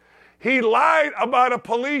 He lied about a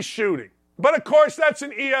police shooting. But of course, that's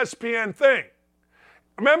an ESPN thing.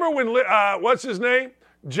 Remember when, what's his name?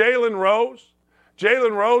 Jalen Rose?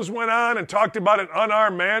 Jalen Rose went on and talked about an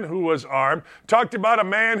unarmed man who was armed, talked about a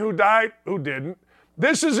man who died who didn't.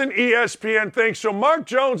 This is an ESPN thing, so Mark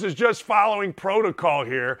Jones is just following protocol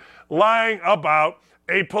here, lying about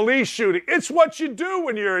a police shooting. It's what you do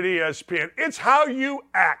when you're at ESPN. It's how you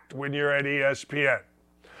act when you're at ESPN.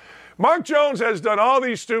 Mark Jones has done all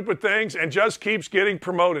these stupid things and just keeps getting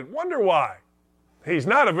promoted. Wonder why? He's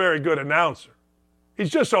not a very good announcer. He's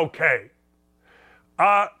just okay.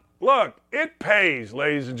 Look, it pays,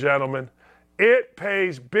 ladies and gentlemen. It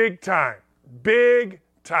pays big time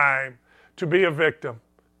to be a victim.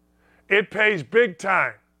 It pays big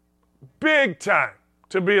time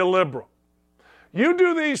to be a liberal. You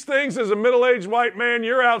do these things as a middle-aged white man,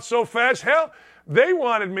 you're out so fast. Hell, they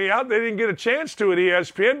wanted me out. They didn't get a chance to at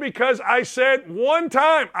ESPN because I said one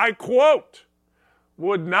time, I quote,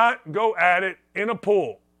 would not go at it in a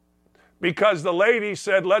pool because the lady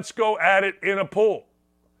said, let's go at it in a pool.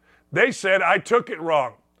 They said I took it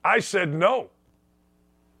wrong. I said no.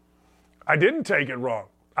 I didn't take it wrong.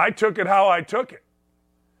 I took it how I took it.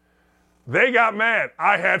 They got mad.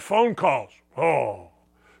 I had phone calls. Oh,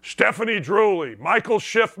 Stephanie Drewley, Michael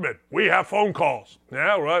Schiffman, we have phone calls.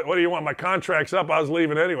 Yeah, right. What do you want? My contract's up. I was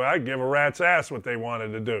leaving anyway. I'd give a rat's ass what they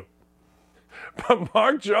wanted to do. But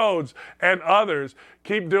Mark Jones and others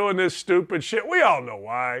keep doing this stupid shit. We all know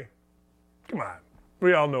why. Come on.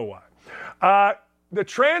 We all know why. The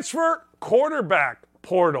transfer quarterback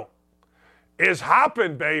portal is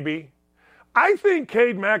hopping, baby. I think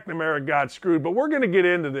Cade McNamara got screwed, but we're going to get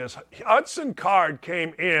into this. Hudson Card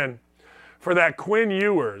came in for that Quinn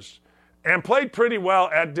Ewers and played pretty well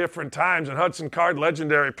at different times. And Hudson Card,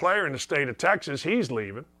 legendary player in the state of Texas, he's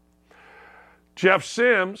leaving. Jeff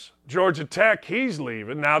Sims, Georgia Tech, he's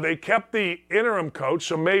leaving. Now, they kept the interim coach,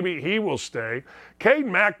 so maybe he will stay. Cade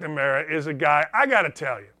McNamara is a guy, I got to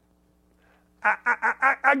tell you.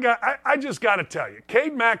 I just got to tell you,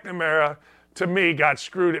 Cade McNamara, to me, got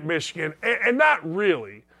screwed at Michigan, and not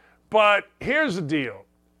really, but here's the deal.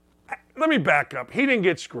 Let me back up. He didn't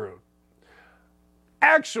get screwed.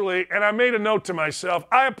 Actually, and I made a note to myself,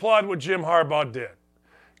 I applaud what Jim Harbaugh did.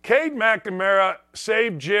 Cade McNamara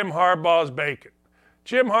saved Jim Harbaugh's bacon.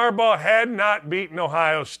 Jim Harbaugh had not beaten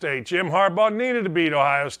Ohio State. Jim Harbaugh needed to beat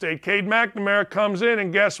Ohio State. Cade McNamara comes in,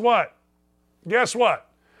 and guess what? Guess what?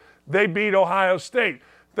 They beat Ohio State.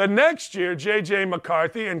 The next year, J.J.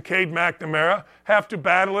 McCarthy and Cade McNamara have to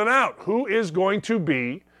battle it out. Who is going to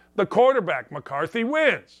be the quarterback? McCarthy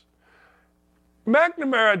wins.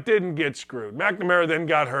 McNamara didn't get screwed. McNamara then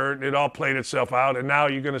got hurt, and it all played itself out, and now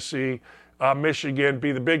you're going to see Michigan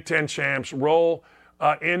be the Big Ten champs, roll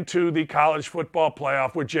into the college football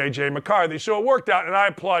playoff with J.J. McCarthy. So it worked out, and I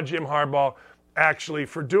applaud Jim Harbaugh actually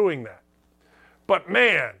for doing that. But,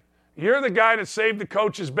 man, you're the guy that saved the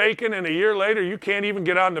coach's bacon, and a year later you can't even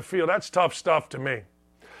get on the field. That's tough stuff to me.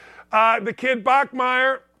 The kid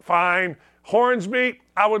Bachmeier, fine. Hornsby,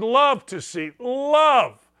 I would love to see.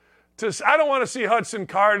 I don't want to see Hudson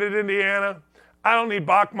Card at Indiana. I don't need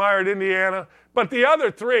Bachmeier at Indiana. But the other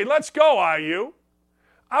three, let's go, IU.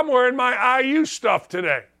 I'm wearing my IU stuff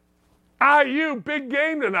today. IU, big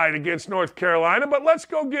game tonight against North Carolina, but let's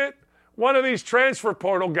go get one of these transfer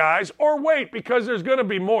portal guys, or wait, because there's going to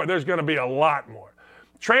be more. There's going to be a lot more.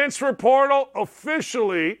 Transfer portal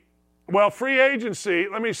officially, free agency,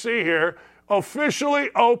 let me see here, officially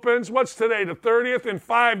opens, what's today, the 30th, in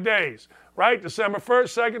 5 days, right? December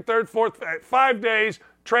 1st, 2nd, 3rd, 4th, 5 days,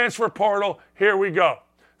 transfer portal, here we go.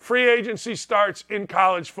 Free agency starts in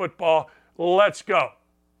college football. Let's go.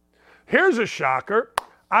 Here's a shocker.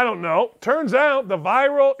 I don't know. Turns out the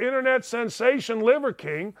viral internet sensation Liver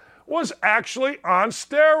King was actually on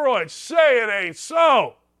steroids. Say it ain't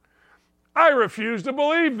so. I refuse to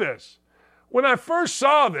believe this. When I first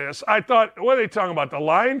saw this, I thought, what are they talking about, the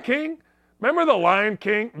Lion King? Remember the Lion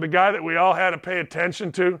King, the guy that we all had to pay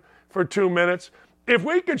attention to for 2 minutes? If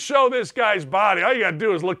we could show this guy's body, all you got to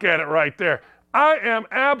do is look at it right there. I am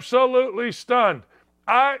absolutely stunned.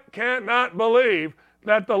 I cannot believe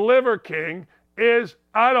that the Liver King is,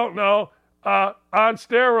 on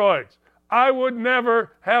steroids. I would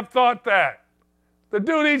never have thought that. The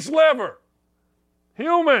dude eats liver.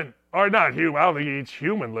 Human, or not human. I don't think he eats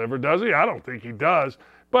human liver, does he? I don't think he does.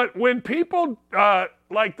 But when people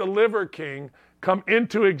like the Liver King come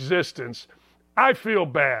into existence, I feel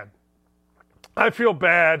bad. I feel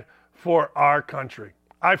bad for our country.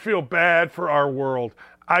 I feel bad for our world.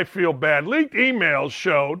 I feel bad. Leaked emails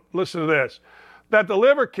showed, listen to this, that the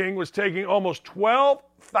Liver King was taking almost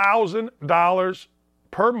 $12,000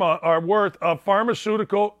 per month, or worth of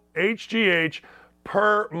pharmaceutical HGH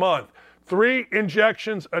per month. 3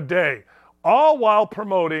 injections a day. all while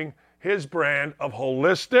promoting his brand of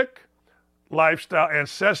holistic lifestyle,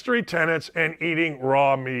 ancestry tenets, and eating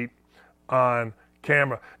raw meat on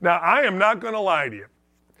camera. Now, I am not going to lie to you.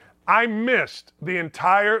 I missed the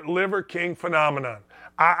entire Liver King phenomenon.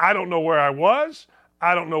 I don't know where I was.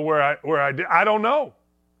 I don't know where I did. I don't know.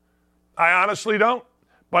 I honestly don't.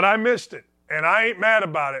 But I missed it, and I ain't mad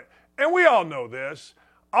about it. And we all know this.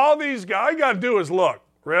 All these guys, all you got to do is look.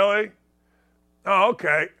 Really? Oh,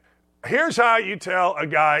 okay. Here's how you tell a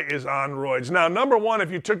guy is on roids. Now, number one,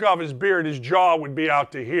 if you took off his beard, his jaw would be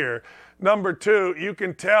out to here. Number two, you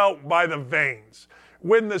can tell by the veins.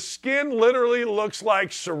 When the skin literally looks like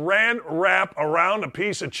saran wrap around a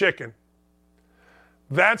piece of chicken,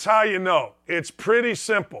 that's how you know. It's pretty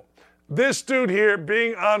simple. This dude here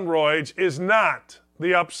being on roids is not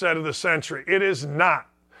the upset of the century. It is not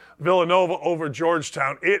Villanova over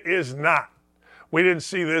Georgetown. It is not. We didn't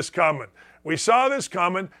see this coming. We saw this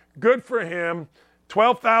coming. Good for him.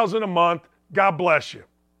 $12,000 a month. God bless you.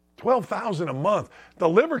 $12,000 a month. The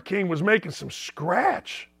Liver King was making some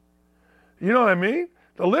scratch. You know what I mean?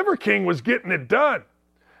 The Liver King was getting it done.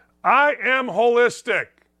 I am holistic.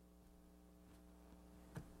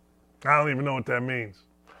 I don't even know what that means.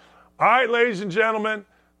 All right, ladies and gentlemen,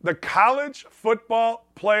 the college football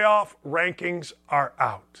playoff rankings are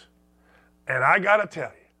out. And I got to tell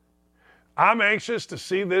you, I'm anxious to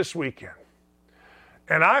see this weekend.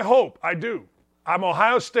 And I hope, I do. I'm an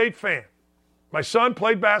Ohio State fan. My son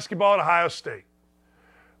played basketball at Ohio State.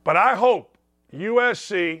 But I hope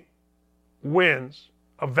USC wins,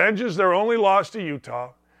 avenges their only loss to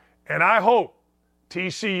Utah, and I hope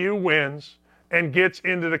TCU wins and gets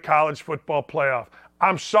into the college football playoff.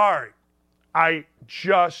 I'm sorry. I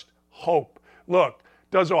just hope. Look,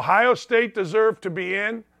 does Ohio State deserve to be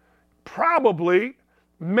in? Probably.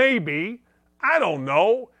 Maybe. I don't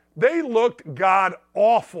know. They looked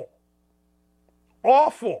god-awful.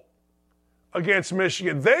 Awful against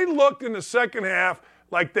Michigan. They looked in the second half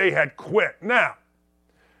like they had quit. Now,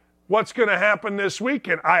 what's going to happen this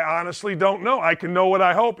weekend? I honestly don't know. I can know what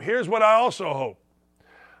I hope. Here's what I also hope.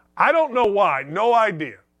 I don't know why. No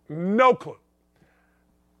idea. No clue.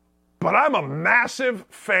 But I'm a massive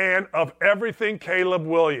fan of everything Caleb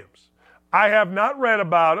Williams. I have not read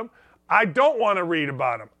about him. I don't want to read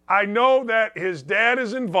about him. I know that his dad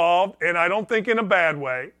is involved, and I don't think in a bad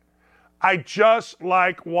way. I just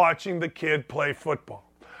like watching the kid play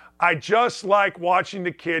football. I just like watching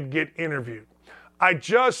the kid get interviewed. I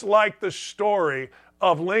just like the story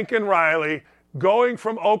of Lincoln Riley going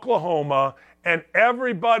from Oklahoma and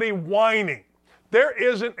everybody whining. There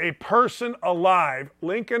isn't a person alive,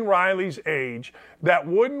 Lincoln Riley's age, that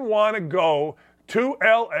wouldn't want to go to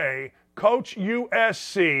LA, coach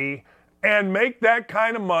USC, and make that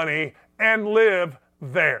kind of money and live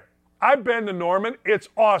there. I've been to Norman. It's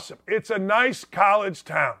awesome. It's a nice college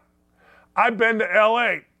town. I've been to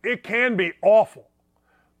LA. It can be awful.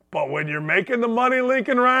 But when you're making the money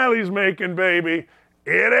Lincoln Riley's making, baby,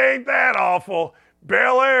 it ain't that awful.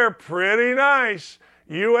 Bel Air, pretty nice.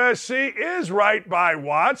 USC is right by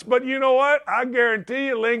Watts, but you know what? I guarantee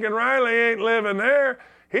you Lincoln Riley ain't living there.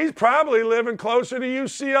 He's probably living closer to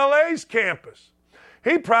UCLA's campus.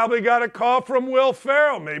 He probably got a call from Will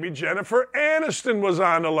Ferrell. Maybe Jennifer Aniston was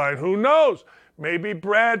on the line. Who knows? Maybe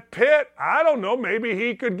Brad Pitt. I don't know. Maybe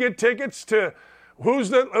he could get tickets to who's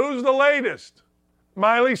the latest?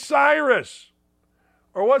 Miley Cyrus.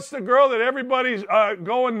 Or what's the girl that everybody's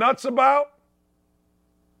going nuts about?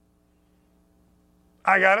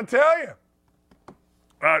 I got to tell you.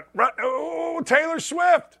 Taylor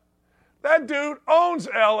Swift. That dude owns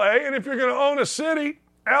L.A., and if you're going to own a city,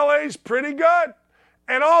 L.A.'s pretty good.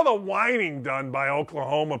 And all the whining done by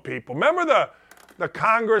Oklahoma people. Remember the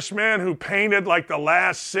congressman who painted like the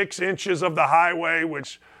last 6 inches of the highway,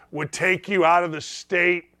 which would take you out of the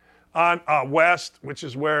state on west, which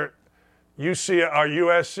is where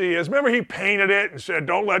USC is. Remember he painted it and said,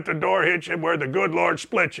 don't let the door hit you where the good Lord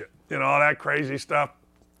split you. You know, all that crazy stuff.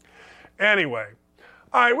 Anyway,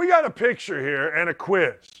 all right, we got a picture here and a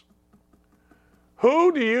quiz.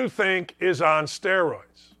 Who do you think is on steroids?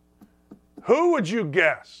 Who would you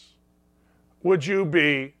guess? Would you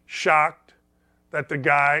be shocked that the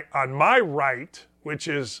guy on my right, which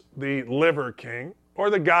is the Liver King, or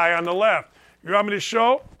the guy on the left? You want me to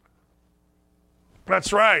show?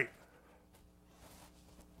 That's right.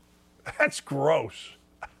 That's gross.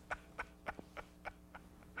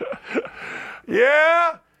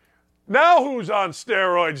 Yeah? Now who's on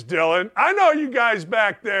steroids, Dylan? I know you guys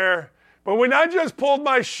back there, but when I just pulled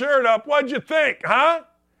my shirt up, what'd you think, huh?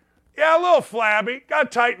 Yeah, a little flabby. Got to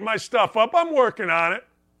tighten my stuff up. I'm working on it.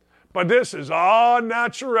 But this is all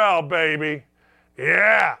natural, baby.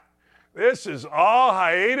 Yeah. This is all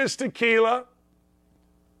hiatus tequila,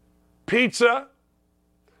 pizza,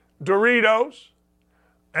 Doritos,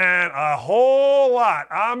 and a whole lot,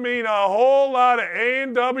 I mean a whole lot of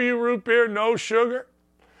A&W root beer, no sugar.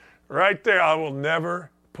 Right there, I will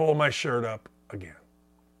never pull my shirt up again.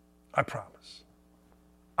 I promise.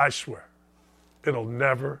 I swear. It'll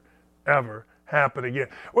never, ever happen again.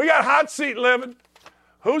 We got hot seat living.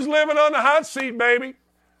 Who's living on the hot seat, baby?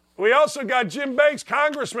 We also got Jim Banks,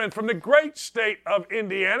 congressman from the great state of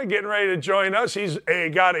Indiana, getting ready to join us. He's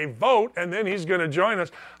got a vote, and then he's going to join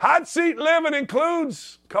us. Hot seat living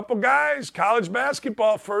includes a couple guys, college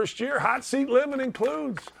basketball first year. Hot seat living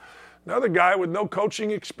includes another guy with no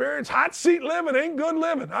coaching experience. Hot seat living ain't good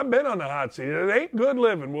living. I've been on the hot seat. It ain't good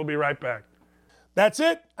living. We'll be right back. That's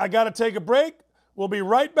it. I got to take a break. We'll be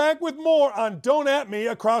right back with more on Don't At Me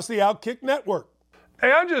across the Outkick Network.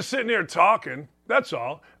 Hey, I'm just sitting here talking. That's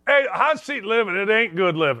all. Hey, hot seat living, it ain't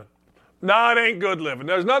good living. No, it ain't good living.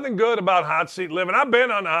 There's nothing good about hot seat living. I've been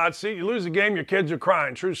on the hot seat. You lose a game, your kids are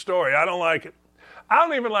crying. True story. I don't like it. I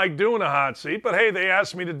don't even like doing a hot seat, but hey, they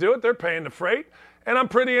asked me to do it. They're paying the freight, and I'm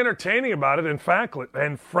pretty entertaining about it.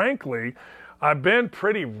 And frankly, I've been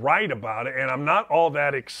pretty right about it, and I'm not all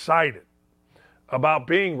that excited about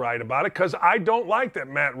being right about it because I don't like that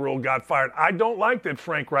Matt Rule got fired. I don't like that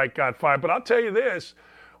Frank Reich got fired. But I'll tell you this.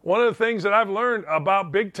 One of the things that I've learned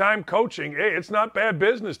about big-time coaching, hey, it's not bad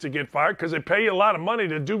business to get fired because they pay you a lot of money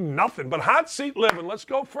to do nothing. But hot seat living, let's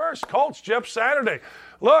go first. Colts, Jeff Saturday.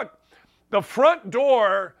 Look, the front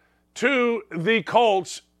door to the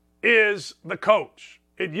Colts is the coach.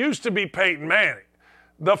 It used to be Peyton Manning.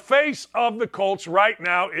 The face of the Colts right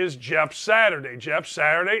now is Jeff Saturday. Jeff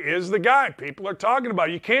Saturday is the guy people are talking about.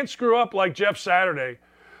 You can't screw up like Jeff Saturday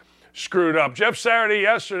screwed up. Jeff Saturday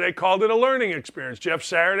yesterday called it a learning experience. Jeff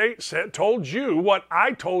Saturday told you what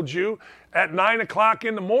I told you at 9 o'clock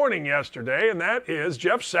in the morning yesterday, and that is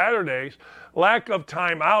Jeff Saturday's lack of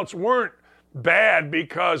timeouts weren't bad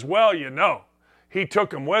because, well, you know, he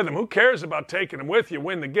took them with him. Who cares about taking them with you?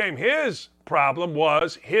 Win the game. His problem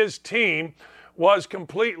was his team was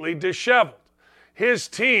completely disheveled. His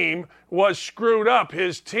team was screwed up.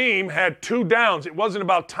 His team had 2 downs. It wasn't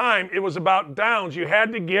about time. It was about downs. You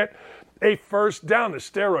had to get a first down. The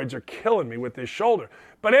steroids are killing me with this shoulder.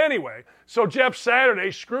 But anyway, so Jeff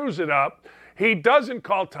Saturday screws it up. He doesn't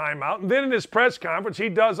call timeout. And then in his press conference, he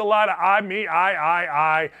does a lot of I, me,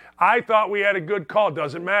 I. I thought we had a good call.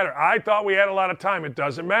 Doesn't matter. I thought we had a lot of time. It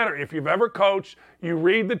doesn't matter. If you've ever coached, you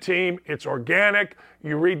read the team, it's organic.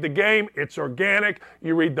 You read the game, it's organic.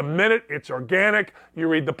 You read the minute, it's organic. You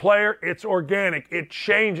read the player, it's organic. It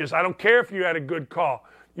changes. I don't care if you had a good call.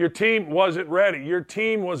 Your team wasn't ready. Your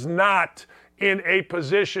team was not in a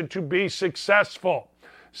position to be successful.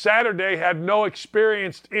 Saturday had no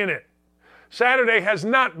experience in it. Saturday has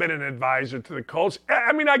not been an advisor to the Colts.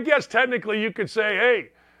 I mean, I guess technically you could say, hey,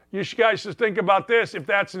 you guys should think about this if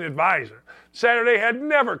that's an advisor. Saturday had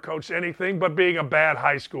never coached anything but being a bad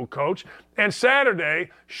high school coach. And Saturday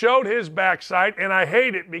showed his backside, and I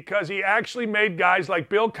hate it because he actually made guys like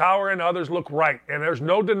Bill Cowher and others look right, and there's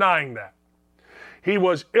no denying that. He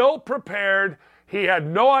was ill-prepared. He had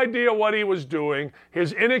no idea what he was doing.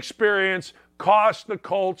 His inexperience cost the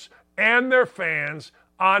Colts and their fans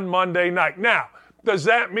on Monday night. Now, does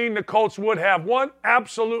that mean the Colts would have won?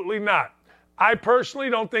 Absolutely not. I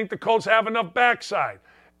personally don't think the Colts have enough backside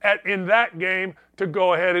in that game to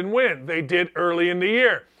go ahead and win. They did early in the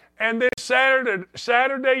year. And then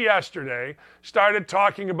Saturday yesterday started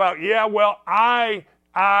talking about, yeah, well, I.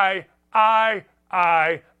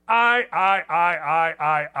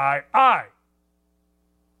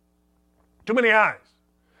 Too many I's.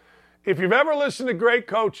 If you've ever listened to great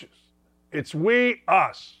coaches, it's we,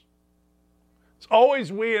 us. It's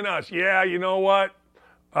always we and us. Yeah, you know what?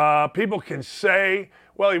 People can say,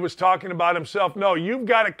 well, he was talking about himself. No, you've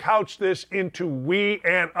got to couch this into we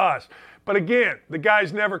and us. But again, the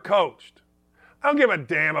guy's never coached. I don't give a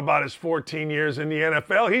damn about his 14 years in the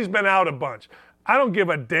NFL. He's been out a bunch. I don't give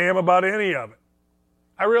a damn about any of it.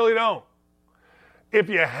 I really don't. If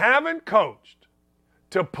you haven't coached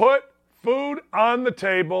to put food on the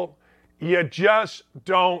table, you just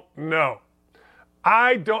don't know.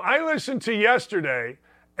 I listened to yesterday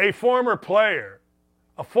a former player,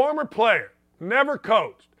 never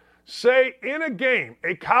coached, say in a game,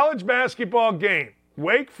 a college basketball game,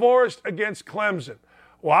 Wake Forest against Clemson,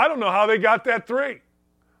 well, I don't know how they got that 3.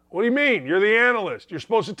 What do you mean? You're the analyst. You're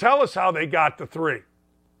supposed to tell us how they got the 3.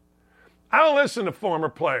 I don't listen to former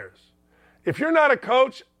players. If you're not a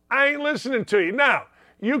coach, I ain't listening to you. Now,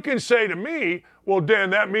 you can say to me, well,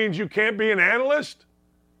 Dan, that means you can't be an analyst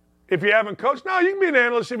if you haven't coached? No, you can be an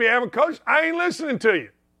analyst if you haven't coached. I ain't listening to you.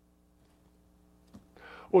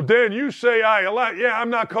 Well, Dan, you say I a lot. Yeah, I'm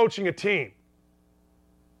not coaching a team.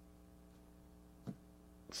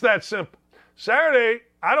 It's that simple. Saturday,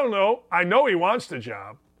 I don't know. I know he wants the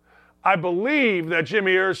job. I believe that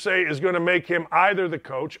Jimmy Irsay is going to make him either the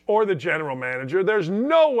coach or the general manager. There's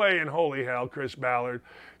no way in holy hell Chris Ballard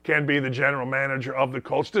can be the general manager of the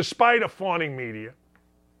Colts, despite a fawning media.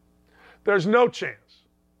 There's no chance.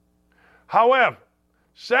 However,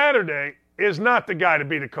 Saturday is not the guy to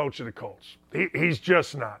be the coach of the Colts. He's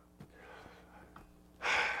just not.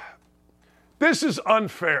 This is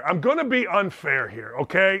unfair. I'm going to be unfair here,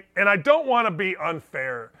 okay? And I don't want to be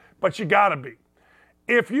unfair, but you got to be.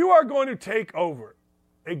 If you are going to take over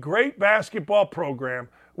a great basketball program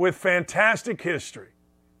with fantastic history,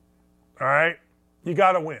 all right, you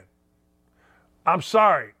got to win. I'm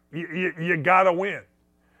sorry. You got to win.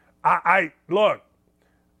 Look,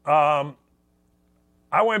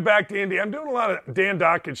 I went back to Indiana. I'm doing a lot of Dan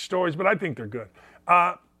Dockage stories, but I think they're good.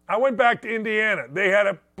 I went back to Indiana. They had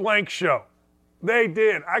a blank show. They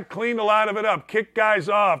did. I cleaned a lot of it up, kicked guys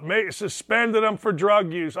off, suspended them for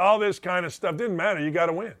drug use, all this kind of stuff. Didn't matter. You got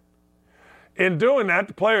to win. In doing that,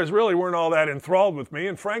 the players really weren't all that enthralled with me,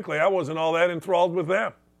 and frankly, I wasn't all that enthralled with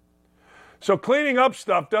them. So cleaning up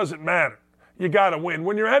stuff doesn't matter. You got to win.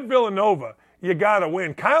 When you're at Villanova, you got to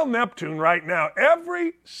win. Kyle Neptune right now, go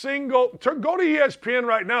to ESPN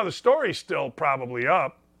right now, the story's still probably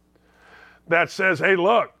up, that says, hey,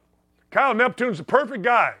 look, Kyle Neptune's the perfect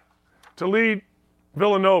guy to lead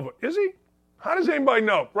Villanova. Is he? How does anybody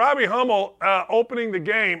know? Robbie Hummel opening the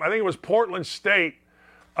game, I think it was Portland State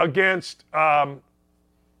against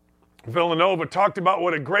Villanova, talked about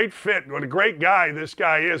what a great fit, what a great guy this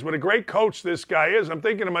guy is, what a great coach this guy is. I'm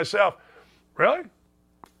thinking to myself, really?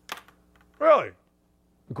 Really?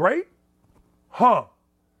 Great? Huh.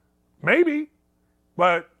 Maybe.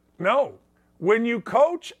 But no. When you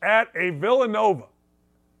coach at a Villanova,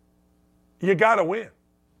 you got to win.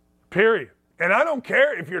 Period. And I don't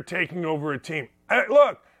care if you're taking over a team.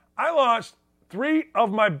 Look, I lost three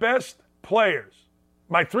of my best players,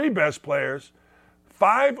 my three best players,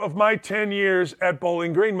 5 of my 10 years at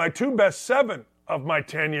Bowling Green, my 2 best 7 of my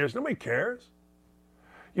 10 years. Nobody cares.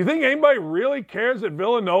 You think anybody really cares at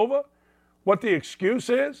Villanova what the excuse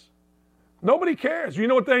is? Nobody cares. You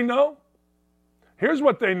know what they know? Here's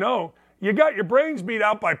what they know. You got your brains beat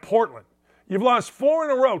out by Portland. You've lost 4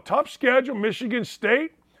 in a row. Tough schedule, Michigan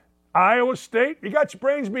State, Iowa State. You got your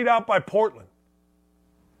brains beat out by Portland.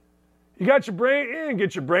 You didn't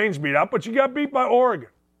get your brains beat out, but you got beat by Oregon.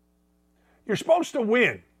 You're supposed to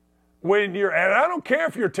win when you're at, I don't care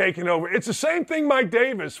if you're taking over. It's the same thing Mike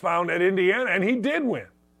Davis found at Indiana, and he did win.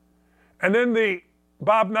 And then the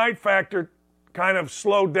Bob Knight factor kind of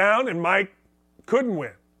slowed down, and Mike couldn't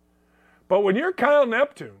win. But when you're Kyle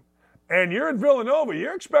Neptune and you're at Villanova,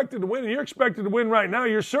 you're expected to win, and you're expected to win right now.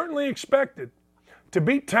 You're certainly expected to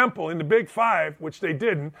beat Temple in the Big Five, which they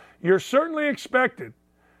didn't. You're certainly expected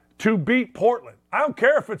to beat Portland. I don't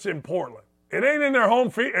care if it's in Portland. It ain't in their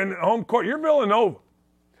home court. You're Villanova.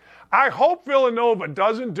 I hope Villanova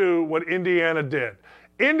doesn't do what Indiana did.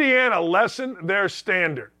 Indiana lessened their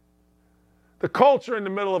standard. The Colts are in the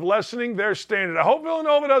middle of lessening their standard. I hope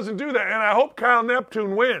Villanova doesn't do that, and I hope Kyle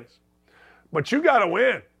Neptune wins. But you got to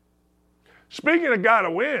win. Speaking of got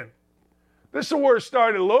to win, this is the worst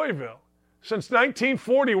start in Louisville since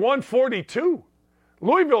 1941-42.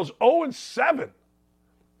 Louisville's 0-7.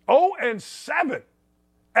 0-7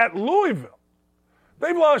 at Louisville.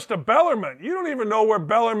 They've lost to Bellarmine. You don't even know where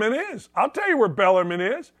Bellarmine is. I'll tell you where Bellarmine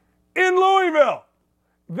is. In Louisville.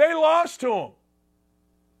 They lost to them.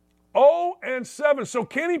 0-7. So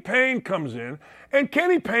Kenny Payne comes in, and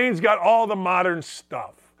Kenny Payne's got all the modern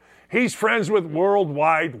stuff. He's friends with World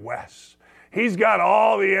Wide Wes. He's got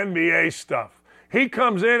all the NBA stuff. He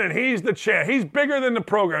comes in, and he's the champ. He's bigger than the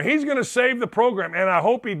program. He's going to save the program, and I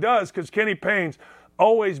hope he does, because Kenny Payne's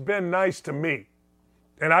always been nice to me,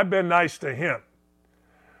 and I've been nice to him.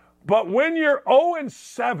 But when you're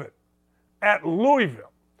 0-7 at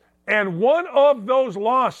Louisville, and one of those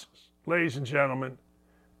losses, ladies and gentlemen,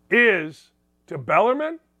 is to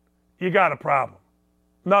Bellarmine, you got a problem.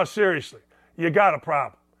 No, seriously, you got a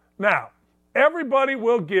problem. Now, everybody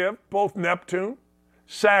will give both Neptune,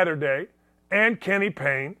 Saturday, and Kenny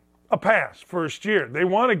Payne a pass first year. They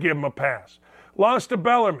want to give them a pass. Lost to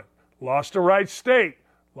Bellarmine, lost to Wright State,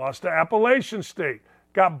 lost to Appalachian State,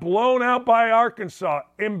 got blown out by Arkansas,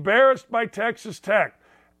 embarrassed by Texas Tech,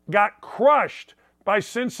 got crushed by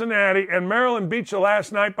Cincinnati, and Maryland beat you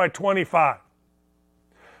last night by 25.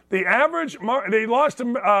 The average, they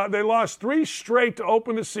lost 3 straight to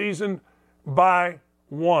open the season by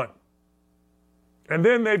 1. And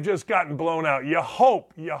then they've just gotten blown out. You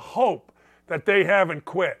hope that they haven't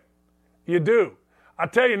quit. You do. I'll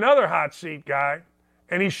tell you another hot seat guy,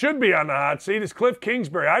 and he should be on the hot seat, is Cliff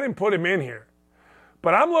Kingsbury. I didn't put him in here.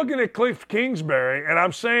 But I'm looking at Cliff Kingsbury, and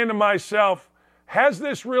I'm saying to myself, has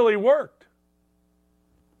this really worked?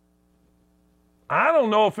 I don't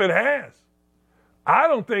know if it has. I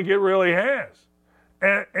don't think it really has.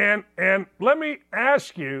 And let me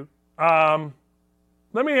ask you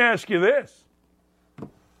this.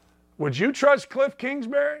 Would you trust Cliff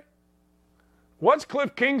Kingsbury? What's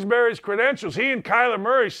Cliff Kingsbury's credentials? He and Kyler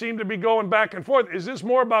Murray seem to be going back and forth. Is this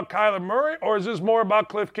more about Kyler Murray or is this more about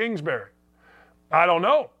Cliff Kingsbury? I don't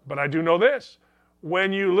know, but I do know this.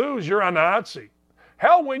 When you lose, you're on the hot seat.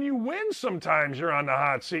 Hell, when you win, sometimes you're on the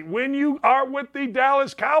hot seat. When you are with the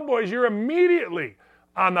Dallas Cowboys, you're immediately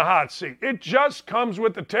on the hot seat. It just comes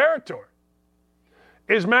with the territory.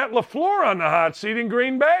 Is Matt LaFleur on the hot seat in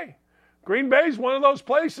Green Bay? Green Bay's one of those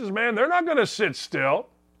places, man. They're not going to sit still.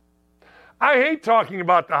 I hate talking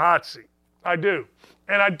about the hot seat. I do.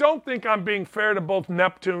 And I don't think I'm being fair to both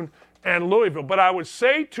Neptune and Louisville. But I would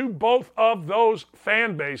say to both of those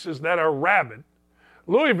fan bases that are rabid,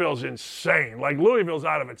 Louisville's insane. Like, Louisville's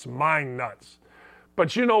out of its mind nuts.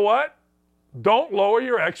 But you know what? Don't lower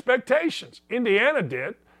your expectations. Indiana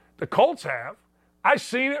did. The Colts have. I've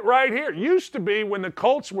seen it right here. Used to be when the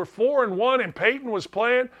Colts were 4-1 and Peyton was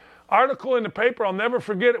playing, article in the paper, I'll never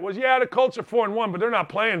forget it, was, yeah, the Colts are 4-1, but they're not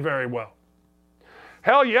playing very well.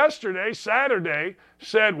 Hell, yesterday, Saturday,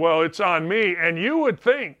 said, well, it's on me. And you would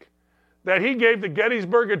think that he gave the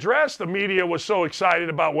Gettysburg Address. The media was so excited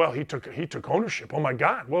about, well, he took ownership. Oh, my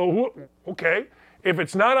God. Well, okay. If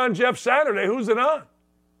it's not on Jeff Saturday, who's it on?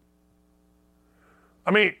 I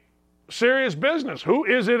mean, serious business. Who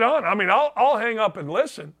is it on? I mean, I'll hang up and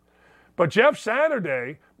listen. But Jeff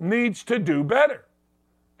Saturday needs to do better.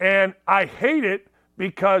 And I hate it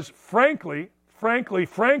because, frankly,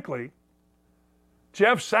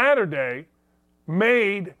 Jeff Saturday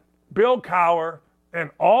made Bill Cowher and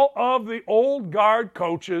all of the old guard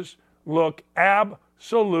coaches look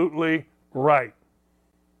absolutely right.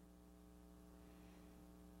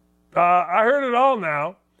 I heard it all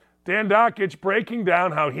now. Dan Dockich breaking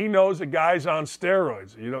down how he knows a guy's on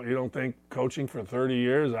steroids. You don't think coaching for 30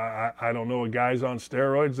 years, I don't know a guy's on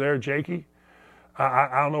steroids there, Jakey?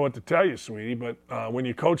 I don't know what to tell you, sweetie, but when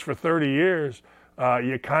you coach for 30 years,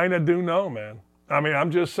 you kind of do know, man. I mean,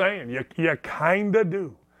 I'm just saying, you kind of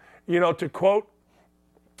do. You know, to quote,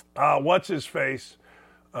 what's-his-face,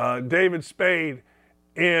 David Spade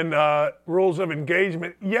in Rules of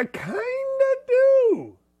Engagement, you kind of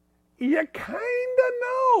do. You kind of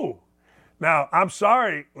know. Now, I'm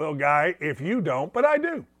sorry, little guy, if you don't, but I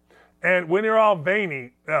do. And when you're all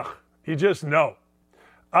veiny, you just know.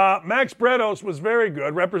 Max Bretos was very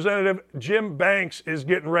good. Representative Jim Banks is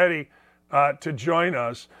getting ready to join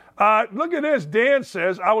us. Look at this. Dan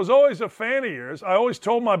says, I was always a fan of yours. I always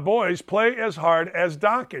told my boys, play as hard as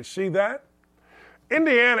Dockich. See that?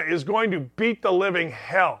 Indiana is going to beat the living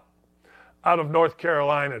hell out of North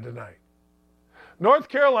Carolina tonight. North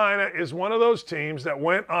Carolina is one of those teams that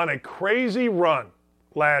went on a crazy run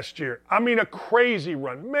last year. I mean, a crazy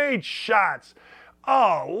run. Made shots.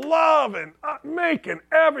 Oh, loving, making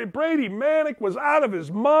Brady Manick was out of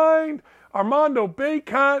his mind. Armando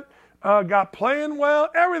Bacot got playing well.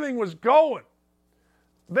 Everything was going.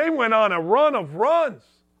 They went on a run of runs.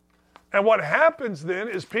 And what happens then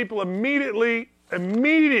is people immediately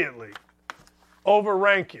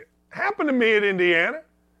overrank you. Happened to me at Indiana.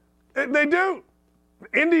 They do.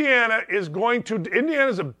 Indiana's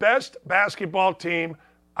the best basketball team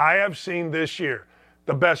I have seen this year.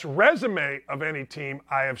 The best resume of any team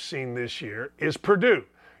I have seen this year is Purdue.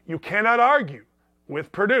 You cannot argue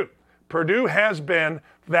with Purdue. Purdue has been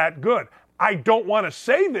that good. I don't want to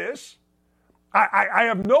say this. I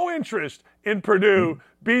have no interest in Purdue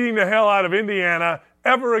beating the hell out of Indiana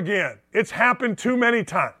ever again. It's happened too many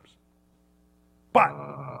times. But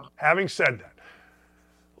having said that,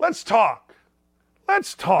 let's talk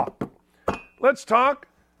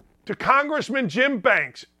to Congressman Jim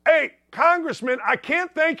Banks. Hey, Congressman, I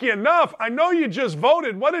can't thank you enough. I know you just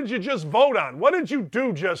voted. What did you just vote on? What did you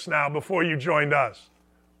do just now before you joined us?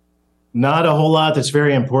 Not a whole lot that's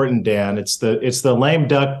very important, Dan. It's the lame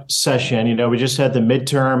duck session. You know, we just had the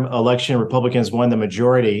midterm election. Republicans won the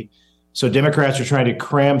majority. So Democrats are trying to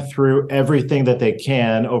cram through everything that they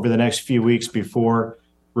can over the next few weeks before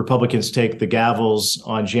Republicans take the gavels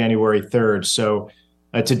on January 3rd. So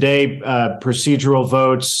today, procedural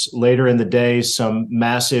votes, later in the day, some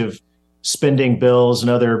massive spending bills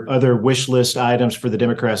and other wish list items for the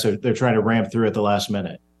Democrats they're trying to ram through at the last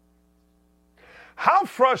minute. How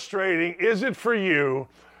frustrating is it for you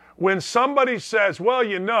when somebody says, well,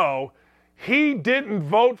 you know, he didn't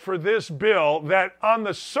vote for this bill that on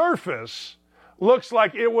the surface looks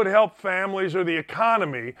like it would help families or the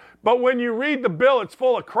economy, but when you read the bill, it's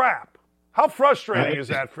full of crap. How frustrating is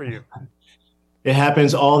that for you? It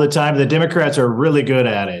happens all the time. The Democrats are really good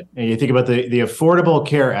at it. And you think about the Affordable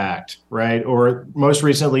Care Act, right? Or most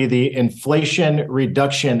recently, the Inflation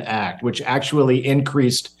Reduction Act, which actually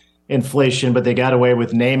increased inflation, but they got away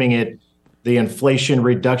with naming it the Inflation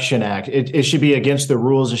Reduction Act. It should be against the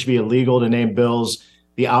rules. It should be illegal to name bills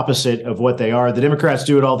the opposite of what they are. The Democrats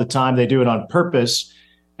do it all the time. They do it on purpose.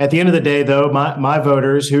 At the end of the day, though, my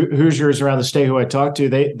voters, Hoosiers around the state who I talk to,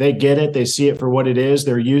 they get it. They see it for what it is.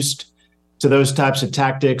 They're used to those types of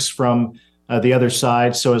tactics from the other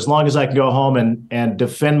side. So as long as I can go home and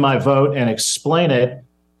defend my vote and explain it,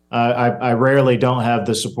 I rarely don't have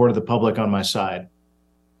the support of the public on my side.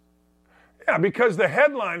 Yeah, because the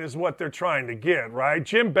headline is what they're trying to get, right?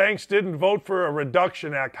 Jim Banks didn't vote for a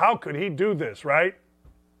reduction act. How could he do this, right?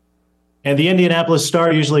 And the Indianapolis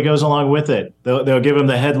Star usually goes along with it. They'll give him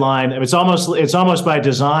the headline. It's almost by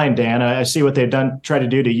design, Dan. I see what they've tried to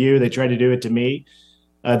do to you. They try to do it to me.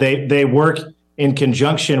 They work in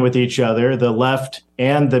conjunction with each other, the left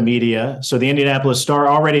and the media. So the Indianapolis Star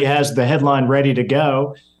already has the headline ready to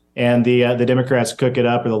go, and the Democrats cook it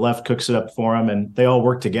up, or the left cooks it up for them, and they all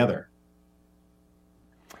work together.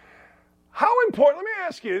 How important, let me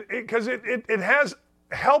ask you, because it has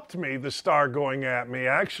helped me, the Star going at me,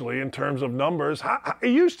 actually, in terms of numbers. It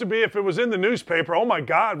used to be if it was in the newspaper, oh my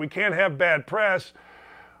God, we can't have bad press.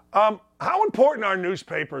 How important are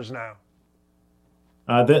newspapers now?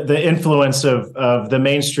 The influence of the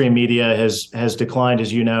mainstream media has declined,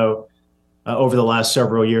 as you know, over the last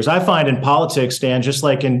several years. I find in politics, Dan, just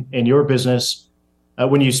like in your business,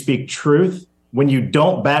 when you speak truth, when you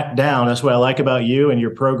don't back down, that's what I like about you and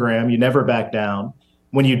your program. You never back down.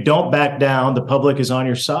 When you don't back down, the public is on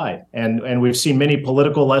your side. And we've seen many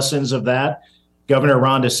political lessons of that. Governor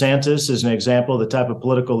Ron DeSantis is an example of the type of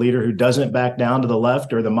political leader who doesn't back down to the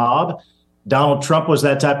left or the mob. Donald Trump was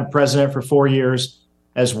that type of president for 4 years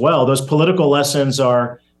as well. Those political lessons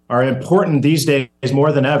are important these days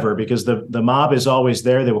more than ever, because the mob is always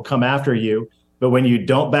there. They will come after you. But when you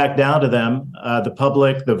don't back down to them, the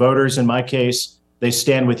public, the voters, in my case, they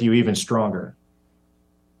stand with you even stronger.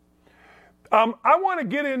 I want to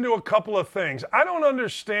get into a couple of things. I don't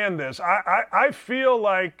understand this. I feel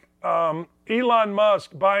like Elon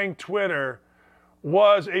Musk buying Twitter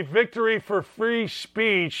was a victory for free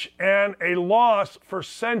speech and a loss for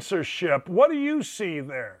censorship. What do you see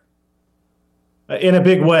there? In a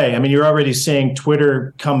big way. I mean, you're already seeing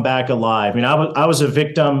Twitter come back alive. I mean, I was a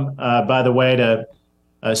victim, by the way,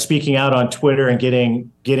 to speaking out on Twitter and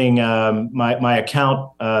getting my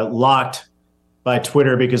account locked by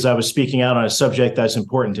Twitter because I was speaking out on a subject that's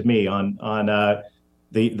important to me, on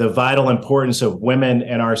the vital importance of women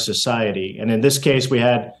in our society. And in this case, we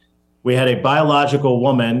had a biological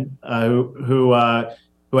woman who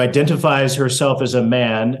identifies herself as a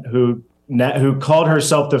man, who called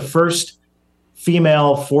herself the first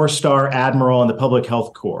female 4-star admiral in the Public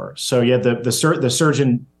Health Corps. So you had the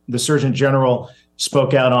Surgeon General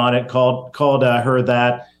spoke out on it, called her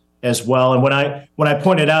that as well. And when I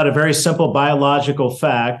pointed out a very simple biological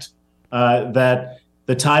fact, that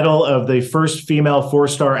the title of the first female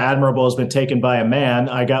 4-star admiral has been taken by a man,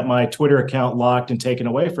 I got my Twitter account locked and taken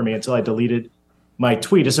away from me until I deleted my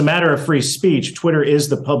tweet. It's a matter of free speech. Twitter is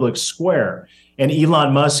the public square, and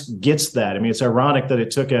Elon Musk gets that. I mean, it's ironic that it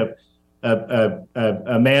took a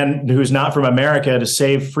man who's not from America to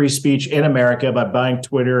save free speech in America by buying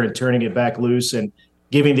Twitter and turning it back loose and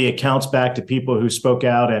giving the accounts back to people who spoke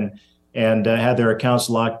out and had their accounts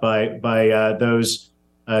locked by those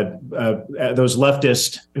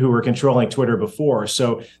leftists who were controlling Twitter before.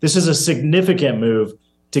 So this is a significant move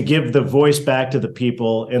to give the voice back to the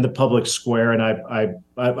people in the public square. And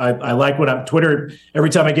I like what Twitter.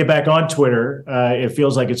 Every time I get back on Twitter, it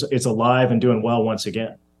feels like it's alive and doing well once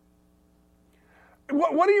again.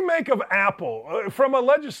 What do you make of Apple? From a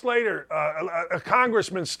legislator, a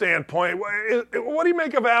congressman's standpoint, what do you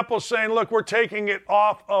make of Apple saying, look, we're taking it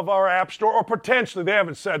off of our app store, or potentially, they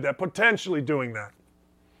haven't said that, potentially doing that?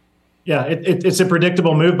 Yeah, it's a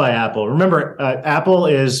predictable move by Apple. Remember, Apple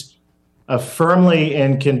is firmly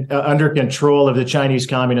under control of the Chinese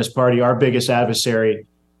Communist Party, our biggest adversary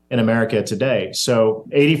in America today. So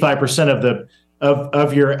 85%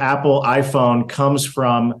 of your Apple iPhone comes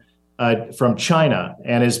from China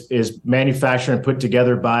and is manufactured and put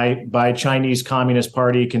together by Chinese Communist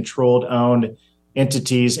Party controlled, owned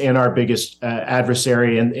entities and our biggest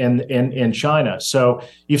adversary in China. So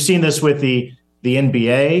you've seen this with the the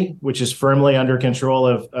NBA, which is firmly under control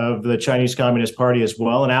of the Chinese Communist Party as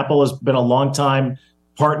well. And Apple has been a longtime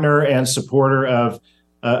partner and supporter of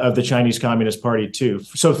the Chinese Communist Party too.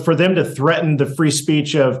 So for them to threaten the free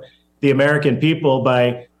speech of the American people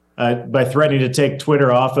by threatening to take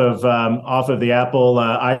Twitter off of the Apple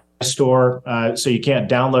iStore, so you can't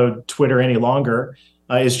download Twitter any longer,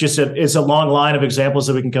 is a long line of examples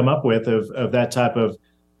that we can come up with of that type of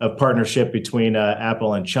partnership between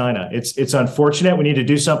Apple and China. It's unfortunate. We need to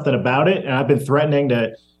do something about it. And I've been threatening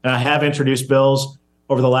to, and I have introduced bills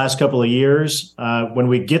over the last couple of years. When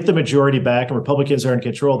we get the majority back and Republicans are in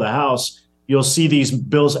control of the House, you'll see these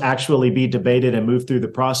bills actually be debated and move through the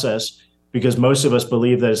process, because most of us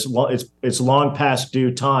believe that it's long past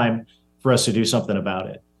due time for us to do something about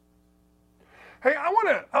it. Hey, I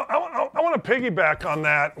want to piggyback on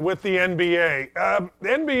that with the NBA. The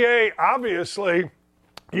NBA, obviously,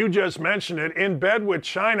 you just mentioned it, in bed with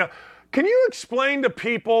China. Can you explain to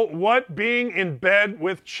people what being in bed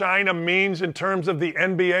with China means in terms of the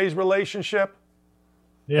NBA's relationship?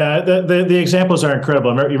 Yeah, the examples are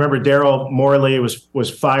incredible. You remember Daryl Morley was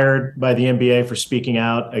fired by the NBA for speaking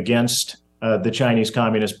out against the Chinese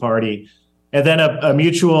Communist Party. And then a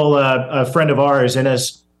mutual friend of ours,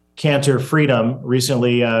 Enes Cantor Freedom,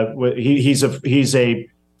 recently, he's a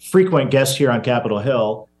frequent guest here on Capitol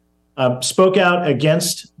Hill, spoke out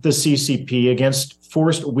against the CCP, against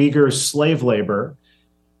forced Uyghur slave labor,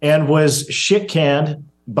 and was shit-canned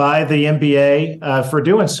by the NBA for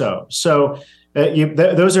doing so. So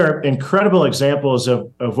those are incredible examples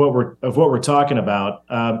of what we're talking about.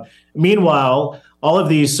 Meanwhile, all of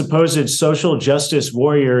these supposed social justice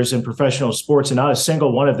warriors in professional sports, and not a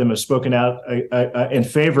single one of them have spoken out in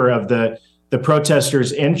favor of the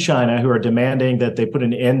protesters in China who are demanding that they put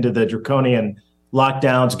an end to the draconian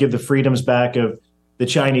lockdowns, give the freedoms back of the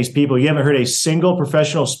Chinese people. You haven't heard a single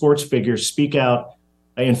professional sports figure speak out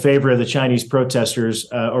in favor of the Chinese protesters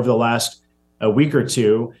over the last week or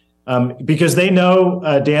two, because they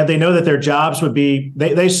know, Dan, they know that their jobs would be,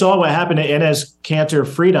 they saw what happened to Enes Cantor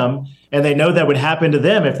Freedom, and they know that would happen to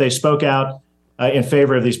them if they spoke out in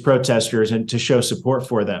favor of these protesters and to show support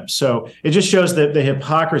for them. So it just shows the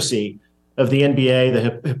hypocrisy of the NBA,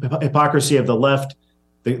 the hypocrisy of the left,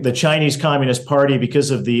 the Chinese Communist Party, because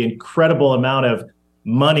of the incredible amount of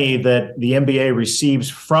money that the NBA receives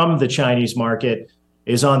from the Chinese market,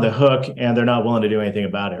 is on the hook, and they're not willing to do anything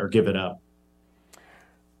about it or give it up.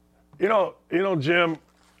 You know, Jim,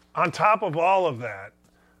 on top of all of that,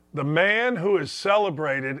 the man who is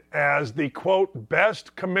celebrated as the, quote,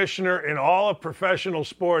 best commissioner in all of professional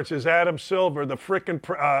sports is Adam Silver, the frickin'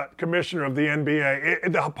 commissioner of the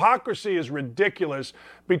NBA. The hypocrisy is ridiculous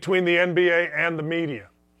between the NBA and the media.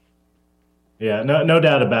 Yeah, no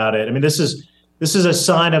doubt about it. I mean, this is a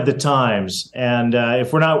sign of the times, and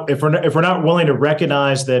if we're not willing to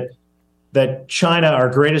recognize that China, our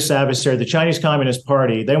greatest adversary, the Chinese Communist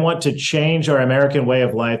Party, they want to change our American way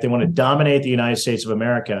of life. They want to dominate the United States of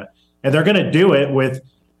America, and they're going to do it with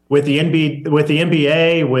the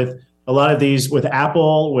NBA, with a lot of these, with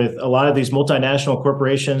Apple, with a lot of these multinational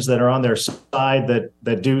corporations that are on their side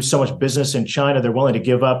that do so much business in China. They're willing to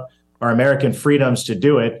give up our American freedoms to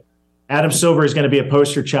do it. Adam Silver is going to be a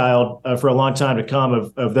poster child for a long time to come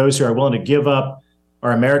of those who are willing to give up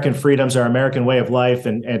our American freedoms, our American way of life,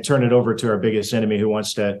 and turn it over to our biggest enemy, who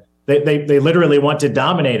wants to. They literally want to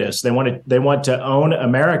dominate us. They want to own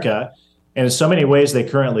America, and in so many ways they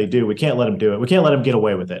currently do. We can't let them do it. We can't let them get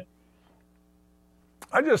away with it.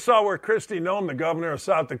 I just saw where Kristi Noem, the governor of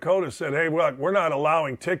South Dakota, said, "Hey, look, we're not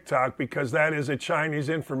allowing TikTok because that is a Chinese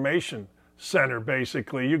information center."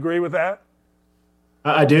 Basically, you agree with that?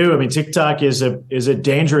 I do. I mean, TikTok is a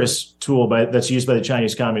dangerous tool that's used by the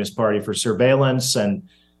Chinese Communist Party for surveillance, and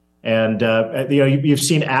you've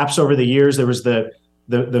seen apps over the years. There was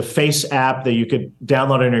the Face app that you could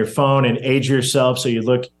download on your phone and age yourself so you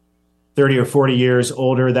look 30 or 40 years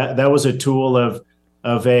older. That was a tool of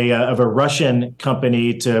a Russian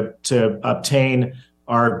company to obtain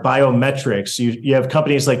our biometrics. You have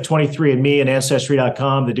companies like 23andMe and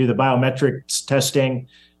Ancestry.com that do the biometrics testing.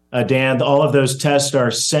 Dan, all of those tests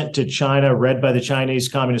are sent to China, read by the Chinese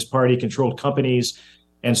Communist Party controlled companies,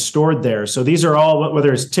 and stored there. So these are all,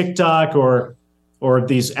 whether it's TikTok or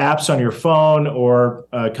these apps on your phone or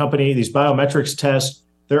these biometrics tests,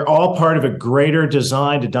 they're all part of a greater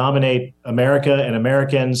design to dominate America and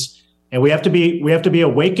Americans. And we have to be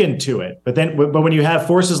awakened to it. But when you have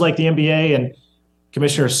forces like the NBA and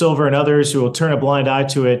Commissioner Silver and others who will turn a blind eye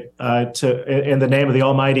to it, in the name of the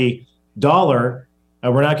almighty dollar,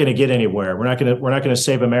 we're not going to get anywhere. We're not going to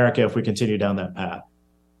save America if we continue down that path.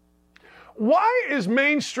 Why is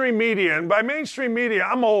mainstream media, and by mainstream media,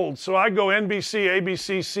 I'm old, so I go NBC,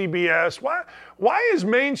 ABC, CBS. Why is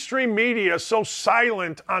mainstream media so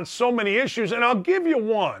silent on so many issues? And I'll give you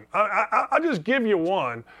one. I'll just give you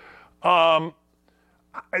one. I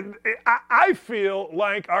feel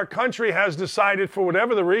like our country has decided, for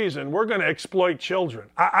whatever the reason, we're going to exploit children.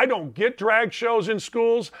 I don't get drag shows in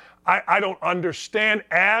schools. I don't understand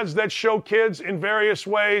ads that show kids in various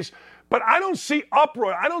ways. But I don't see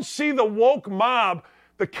uproar. I don't see the woke mob,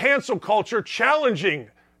 the cancel culture challenging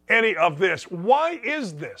any of this. Why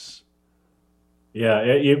is this? Yeah,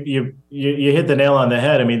 you hit the nail on the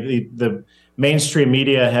head. I mean, the mainstream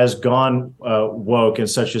media has gone woke in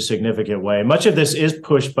such a significant way. Much of this is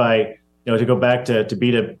pushed by, to go back to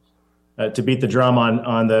beat the drum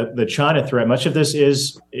on the China threat. Much of this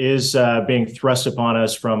is being thrust upon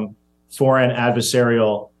us from foreign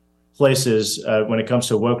adversarial places when it comes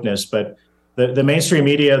to wokeness. But the mainstream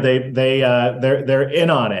media, they're in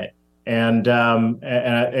on it, and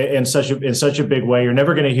in such a big way. You're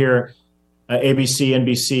never going to hear ABC,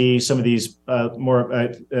 NBC, some of these more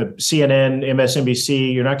CNN,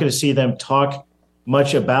 MSNBC. You're not going to see them talk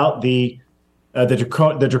much about the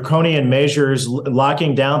draconian measures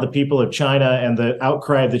locking down the people of China and the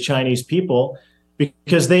outcry of the Chinese people,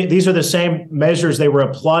 because these are the same measures they were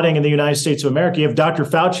applauding in the United States of America. You have Dr.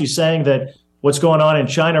 Fauci saying that what's going on in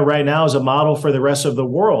China right now is a model for the rest of the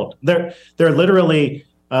world. They're literally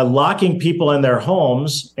locking people in their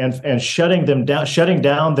homes and shutting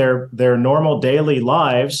down their normal daily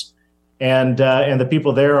lives, and the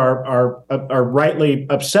people there are rightly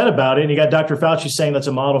upset about it. And you got Dr. Fauci saying that's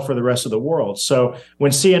a model for the rest of the world. So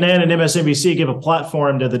when CNN and MSNBC give a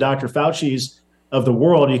platform to the Dr. Fauci's of the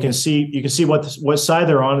world, you can see what side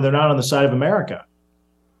they're on, and they're not on the side of America.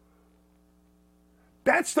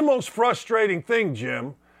 That's the most frustrating thing,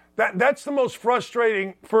 Jim. That's the most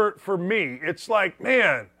frustrating for me. It's like,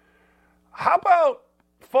 man, how about,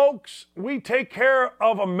 folks, we take care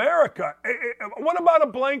of America? What about a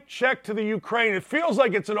blank check to the Ukraine? It feels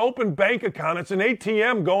like it's an open bank account. It's an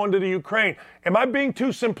ATM going to the Ukraine. Am I being too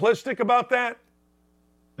simplistic about that?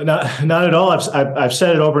 Not at all. I've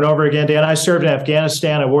said it over and over again, Dan. I served in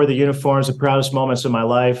Afghanistan. I wore the uniforms, the proudest moments of my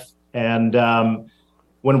life. And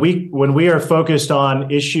when we are focused on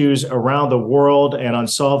issues around the world and on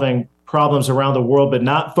solving problems around the world, but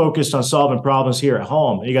not focused on solving problems here at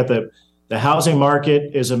home, you got the housing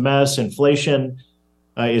market is a mess. Inflation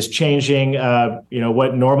is changing.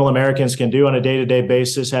 What normal Americans can do on a day-to-day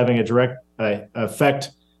basis, having a direct effect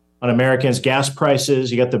on Americans. Gas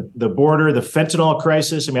prices. You got the border, the fentanyl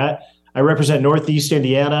crisis. I mean, I represent Northeast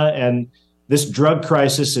Indiana, and this drug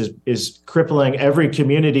crisis is crippling every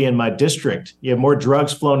community in my district. You have more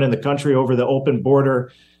drugs flown in the country over the open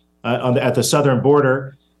border at the southern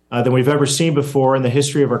border than we've ever seen before in the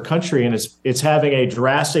history of our country, and it's having a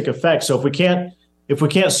drastic effect. So if we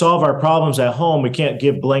can't solve our problems at home, we can't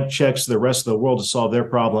give blank checks to the rest of the world to solve their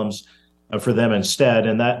problems for them instead.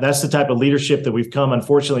 And that's the type of leadership that we've come,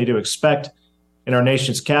 unfortunately, to expect in our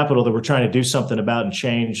nation's capital, that we're trying to do something about and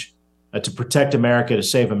change to protect America, to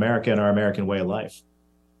save America and our American way of life.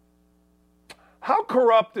 How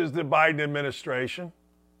corrupt is the Biden administration?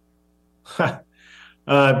 That's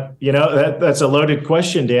a loaded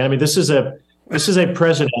question, Dan. I mean, this is a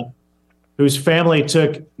president whose family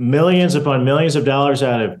took millions upon millions of dollars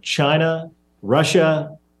out of China,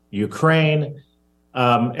 Russia, Ukraine.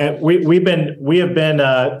 And we have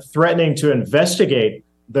been threatening to investigate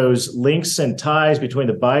those links and ties between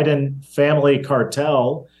the Biden family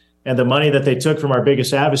cartel and the money that they took from our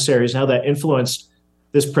biggest adversaries, and how that influenced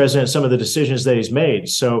this president, some of the decisions that he's made.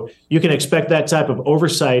 So you can expect that type of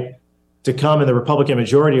oversight to come in the Republican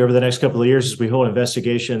majority over the next couple of years as we hold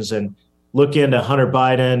investigations and look into Hunter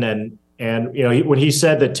Biden. And when he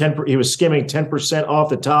said that he was skimming 10% off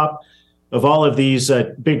the top of all of these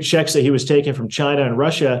big checks that he was taking from China and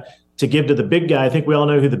Russia to give to the big guy, I think we all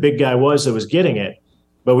know who the big guy was that was getting it.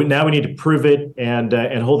 But now we need to prove it and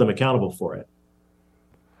hold them accountable for it.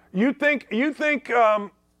 You think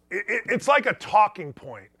it's like a talking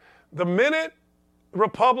point. The minute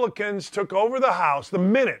Republicans took over the House,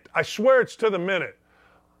 I swear it's to the minute,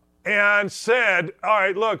 and said, all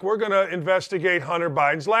right, look, we're going to investigate Hunter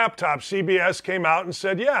Biden's laptop. CBS came out and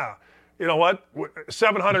said, yeah, you know what,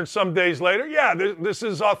 700 some days later, yeah, this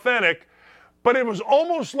is authentic. But it was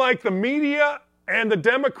almost like the media and the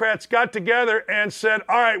Democrats got together and said,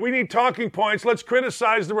 all right, we need talking points. Let's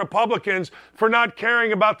criticize the Republicans for not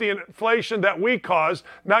caring about the inflation that we caused,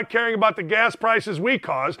 not caring about the gas prices we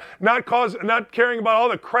caused, not caring about all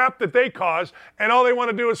the crap that they caused, and all they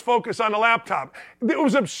want to do is focus on the laptop. It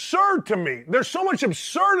was absurd to me. There's so much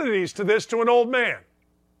absurdities to this to an old man.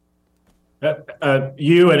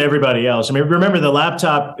 You and everybody else. I mean, remember the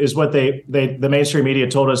laptop is what the mainstream media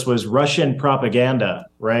told us was Russian propaganda,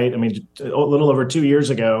 right? I mean, a little over 2 years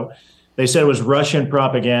ago, they said it was Russian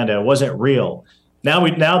propaganda. It wasn't real. Now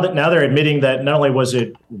they're admitting that not only was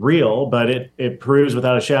it real, but it proves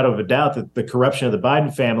without a shadow of a doubt that the corruption of the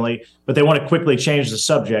Biden family. But they want to quickly change the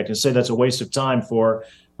subject and say that's a waste of time for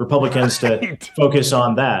Republicans to focus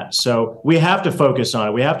on that. So we have to focus on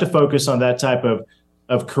it. We have to focus on that type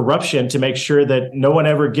of corruption to make sure that no one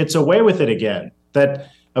ever gets away with it again.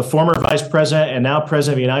 That a former vice president and now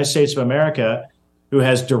president of the United States of America, who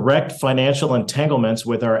has direct financial entanglements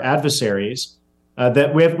with our adversaries,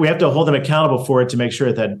 that we have to hold them accountable for it to make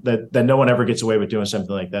sure that no one ever gets away with doing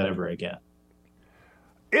something like that ever again.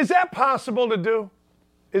 Is that possible to do?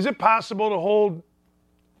 Is it possible to hold,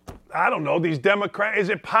 I don't know, these Democrats? Is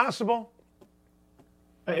it possible?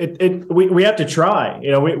 We have to try.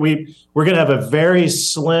 You know, we're going to have a very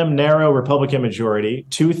slim, narrow Republican majority,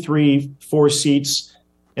 2, 3, 4 seats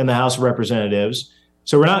in the House of Representatives.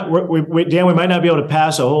 So Dan, we might not be able to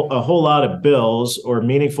pass a whole lot of bills or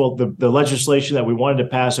meaningful the legislation that we wanted to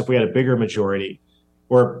pass if we had a bigger majority,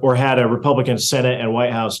 or had a Republican Senate and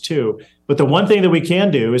White House too. But the one thing that we can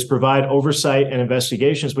do is provide oversight and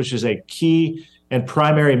investigations, which is a key and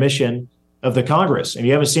primary mission of the Congress. And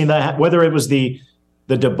you haven't seen that, whether it was the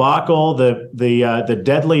debacle, the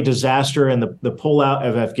deadly disaster, and the pullout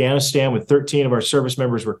of Afghanistan, when 13 of our service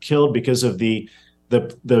members were killed because of the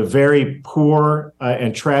very poor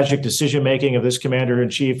and tragic decision making of this commander in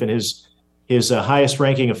chief and his highest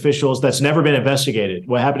ranking officials. That's never been investigated.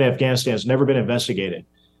 What happened in Afghanistan has never been investigated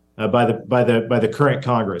by the current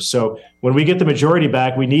Congress. So when we get the majority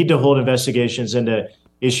back, we need to hold investigations into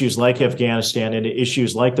issues like Afghanistan, into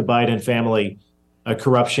issues like the Biden family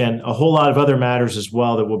corruption, a whole lot of other matters as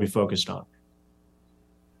well that we'll be focused on.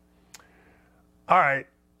 All right.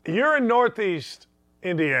 You're in Northeast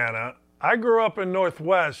Indiana. I grew up in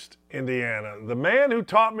Northwest Indiana. The man who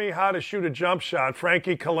taught me how to shoot a jump shot,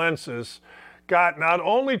 Frankie Colensis, got not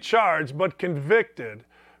only charged but convicted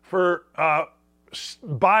for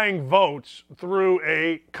buying votes through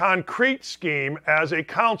a concrete scheme as a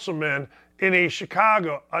councilman in East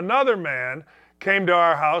Chicago. Another man came to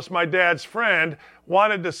our house, my dad's friend,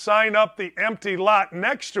 wanted to sign up the empty lot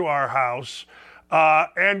next to our house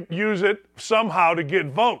and use it somehow to get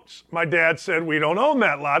votes. My dad said, we don't own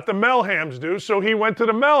that lot, the Melhams do, so he went to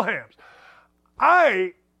the Melhams.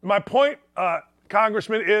 My point,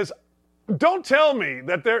 Congressman, is don't tell me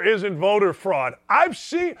that there isn't voter fraud. I've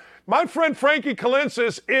seen, my friend Frankie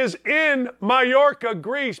Colensis is in Mallorca,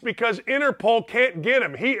 Greece, because Interpol can't get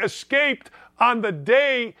him. He escaped on the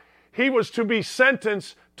day he was to be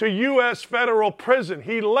sentenced to U.S. federal prison.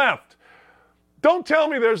 He left. Don't tell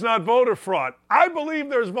me there's not voter fraud. I believe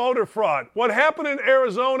there's voter fraud. What happened in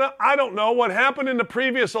Arizona, I don't know. What happened in the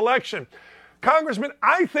previous election? Congressman,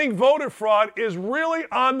 I think voter fraud is really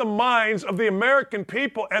on the minds of the American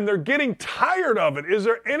people, and they're getting tired of it. Is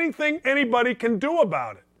there anything anybody can do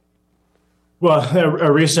about it? Well,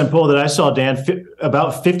 a recent poll that I saw, Dan,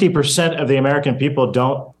 about 50% of the American people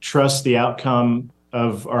don't trust the outcome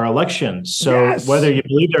of our elections. So yes, whether you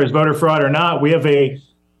believe there's voter fraud or not, we have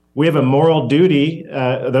a moral duty,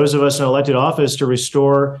 those of us in elected office, to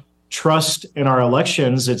restore trust in our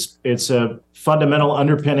elections. It's a fundamental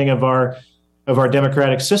underpinning of our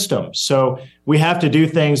democratic system. So we have to do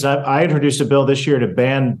things. I introduced a bill this year to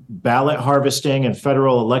ban ballot harvesting in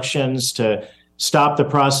federal elections, to stop the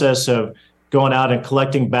process of going out and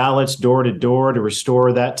collecting ballots door to door, to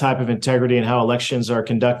restore that type of integrity in how elections are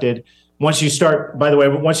conducted. Once you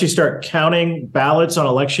start counting ballots on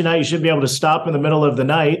election night, you should be able to stop in the middle of the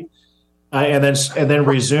night and then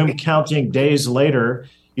resume counting days later.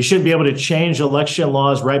 You should be able to change election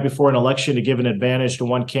laws right before an election to give an advantage to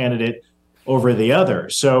one candidate over the other.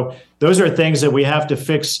 So those are things that we have to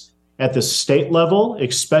fix at the state level,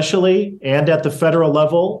 especially, and at the federal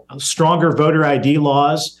level. Stronger voter ID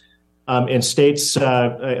laws in states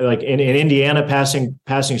like in Indiana,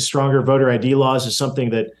 passing stronger voter ID laws is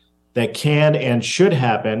something that can and should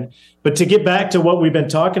happen. But to get back to what we've been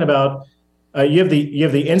talking about, you have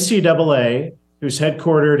the NCAA, who's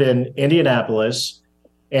headquartered in Indianapolis.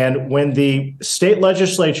 And when the state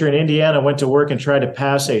legislature in Indiana went to work and tried to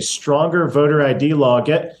pass a stronger voter ID law,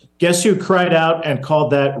 guess who cried out and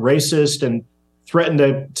called that racist and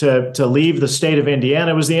threatened to leave the state of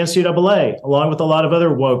Indiana? It was the NCAA, along with a lot of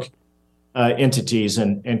other woke entities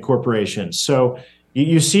and corporations. So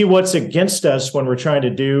you see what's against us when we're trying to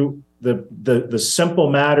do the simple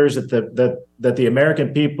matters that the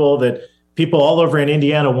American people, that people all over in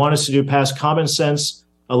Indiana want us to do, pass common sense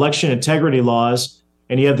election integrity laws.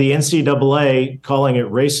 and you have the NCAA calling it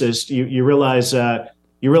racist, you realize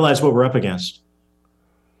what we're up against.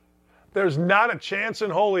 There's not a chance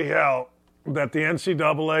in holy hell that the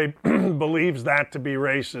NCAA believes that to be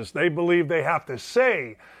racist. They believe they have to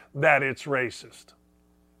say that it's racist.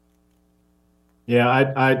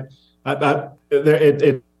 Yeah,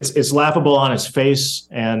 it's laughable on its face,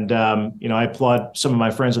 and I applaud some of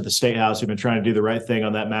my friends at the State House who've been trying to do the right thing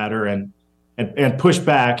on that matter and push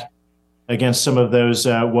back against some of those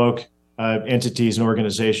woke entities and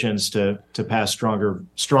organizations to pass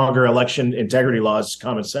stronger election integrity laws.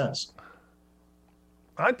 Common sense.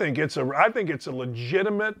 I think it's a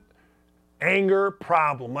legitimate anger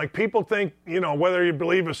problem. Like, people think, whether you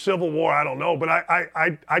believe a civil war, I don't know, but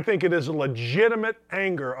I think it is a legitimate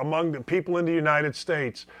anger among the people in the United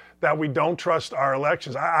States that we don't trust our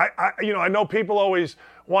elections. I know people always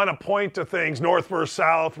want to point to things, North versus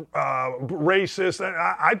South, racist.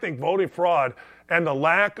 I think voting fraud and the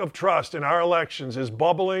lack of trust in our elections is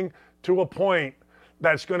bubbling to a point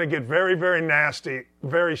that's going to get very, very nasty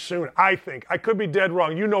very soon. I think. I could be dead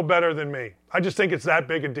wrong. You know better than me. I just think it's that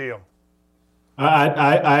big a deal.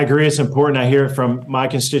 I agree. It's important. I hear it from my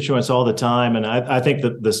constituents all the time. And I think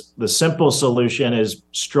that the simple solution is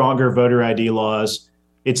stronger voter ID laws.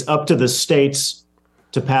 It's up to the states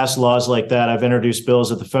to pass laws like that. I've introduced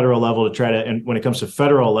bills at the federal level to try to, and when it comes to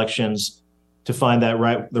federal elections, to find the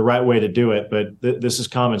right way to do it. But this is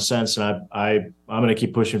common sense, and I'm going to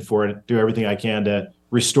keep pushing for it, do everything I can to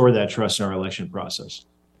restore that trust in our election process.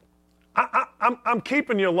 I'm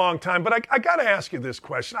keeping you a long time, but I got to ask you this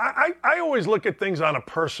question. I always look at things on a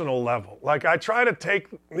personal level. Like, I try to take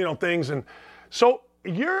things, and so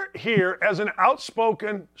you're here as an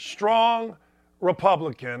outspoken, strong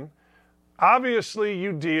Republican. Obviously,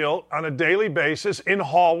 you deal on a daily basis in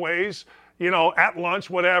hallways, at lunch,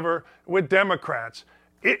 whatever, with Democrats.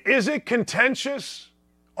 Is it contentious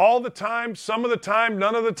all the time, some of the time,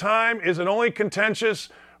 none of the time? Is it only contentious,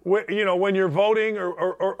 when you're voting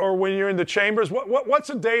or when you're in the chambers? What's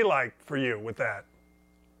a day like for you with that?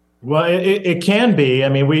 Well, it can be. I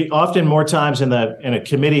mean, we often, more times in a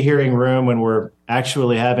committee hearing room when we're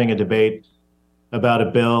actually having a debate about a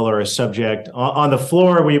bill or a subject. On the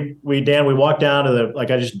floor, we walked down to I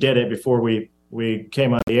just did it before we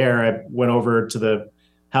came on the air. I went over to the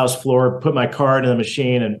House floor, put my card in the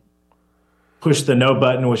machine, and pushed the no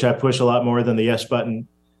button, which I push a lot more than the yes button,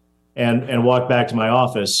 and walked back to my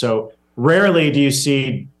office. So rarely do you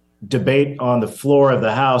see debate on the floor of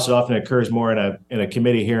the House. It often occurs more in a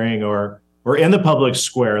committee hearing or in the public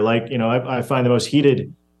square. I find the most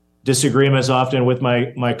heated disagreements often with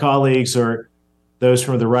my colleagues or those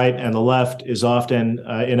from the right and the left is often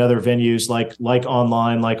in other venues like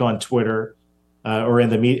online, like on Twitter, or in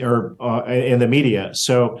the media.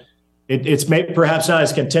 So it's perhaps not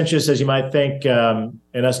as contentious as you might think,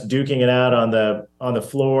 in us duking it out on the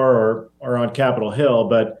floor or on Capitol Hill,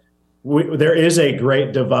 but there is a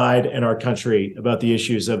great divide in our country about the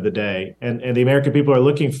issues of the day, and the American people are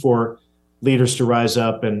looking for leaders to rise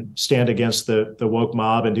up and stand against the woke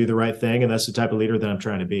mob and do the right thing, and that's the type of leader that I'm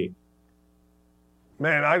trying to be.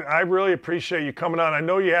 Man, I really appreciate you coming on. I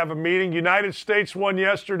know you have a meeting. United States won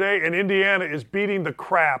yesterday, and Indiana is beating the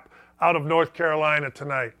crap out of North Carolina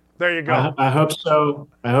tonight. There you go. I hope so.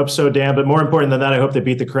 I hope so, Dan. But more important than that, I hope they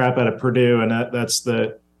beat the crap out of Purdue, and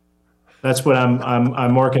that's what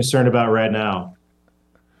I'm more concerned about right now.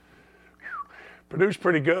 Purdue's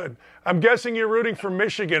pretty good. I'm guessing you're rooting for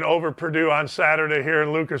Michigan over Purdue on Saturday here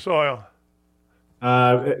in Lucas Oil.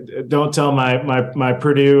 Don't tell my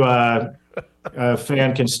Purdue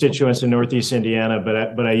fan constituents in Northeast Indiana,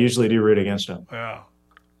 but I usually do root against them.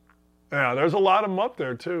 Yeah, there's a lot of them up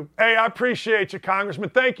there too. Hey, I appreciate you, Congressman.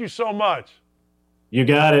 Thank you so much. You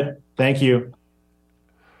got it. Thank you.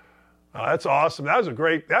 That's awesome. That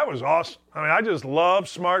was awesome. I mean, I just love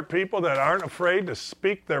smart people that aren't afraid to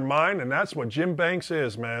speak their mind, and that's what Jim Banks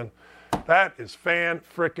is, man. That is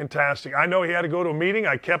fan-frickin-tastic. I know he had to go to a meeting.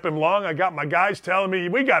 I kept him long. I got my guys telling me,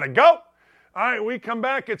 we got to go. All right, we come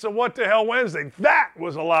back. It's a What the Hell Wednesday. That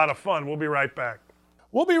was a lot of fun. We'll be right back.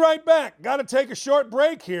 We'll be right back. Got to take a short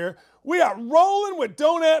break here. We are rolling with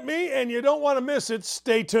Don't At Me, and you don't want to miss it.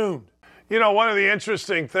 Stay tuned. One of the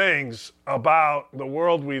interesting things about the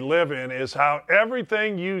world we live in is how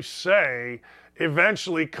everything you say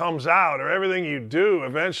eventually comes out, or everything you do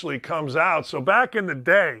eventually comes out. So back in the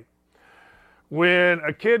day, when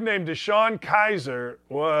a kid named Deshaun Kaiser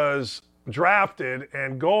was drafted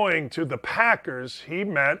and going to the Packers, he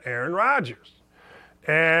met Aaron Rodgers.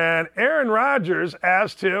 And Aaron Rodgers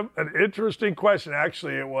asked him an interesting question.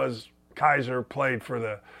 Actually, it was Kaiser played for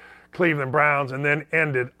the Cleveland Browns and then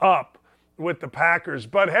ended up with the Packers.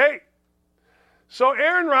 But hey, So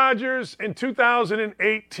Aaron Rodgers in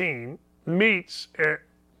 2018 meets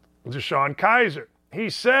DeShone Kizer. He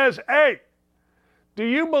says, hey, do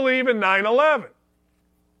you believe in 9/11?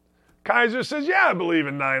 Kizer says, yeah, I believe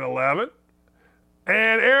in 9/11.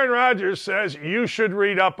 And Aaron Rodgers says, you should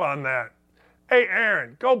read up on that. Hey,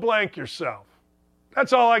 Aaron, go blank yourself.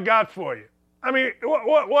 That's all I got for you. I mean,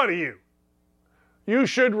 what are you? You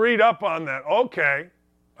should read up on that. Okay.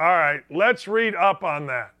 All right, let's read up on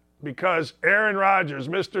that. Because Aaron Rodgers,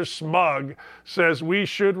 Mr. Smug, says we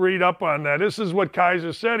should read up on that. This is what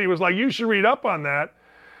Kizer said. He was like, you should read up on that.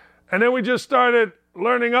 And then we just started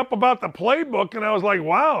learning up about the playbook, and I was like,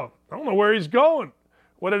 wow, I don't know where he's going.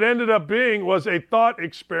 What it ended up being was a thought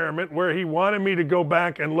experiment where he wanted me to go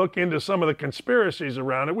back and look into some of the conspiracies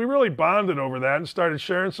around it. We really bonded over that and started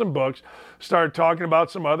sharing some books, started talking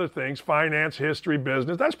about some other things, finance, history,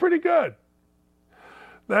 business. That's pretty good.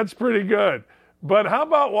 That's pretty good. But how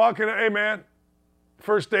about walking, hey man,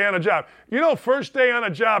 first day on a job. You know, first day on a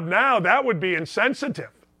job now, that would be insensitive.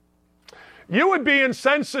 You would be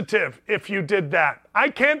insensitive if you did that. I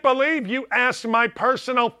can't believe you asked my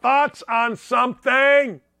personal thoughts on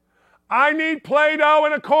something. I need Play-Doh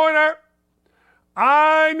in a corner.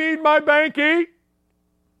 I need my Banky.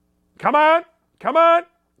 Come on, come on,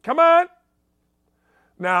 come on.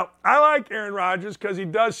 Now, I like Aaron Rodgers because he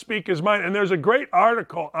does speak his mind, and there's a great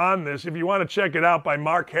article on this, if you want to check it out, by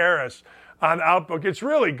Mark Harris on Outbook. It's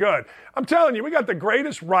really good. I'm telling you, we got the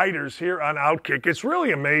greatest writers here on Outkick. It's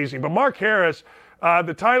really amazing. But Mark Harris,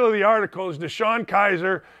 the title of the article is DeShone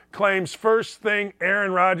Kizer claims first thing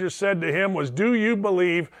Aaron Rodgers said to him was, do you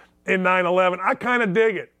believe in 9/11? I kind of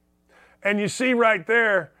dig it. And you see right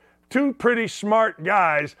there, two pretty smart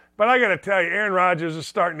guys, but I got to tell you, Aaron Rodgers is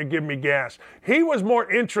starting to give me gas. He was more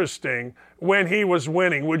interesting when he was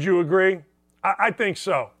winning. Would you agree? I think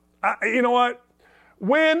so. You know what?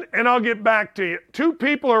 Win, and I'll get back to you. 2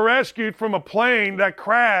 people are rescued from a plane that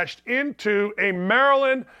crashed into a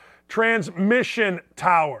Maryland transmission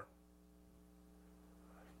tower.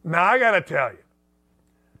 Now, I got to tell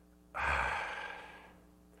you,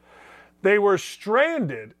 they were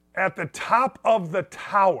stranded at the top of the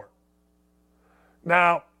tower.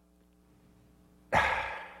 Now,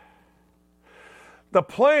 the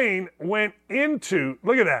plane went into,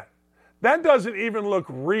 look at that. That doesn't even look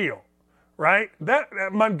real, right? That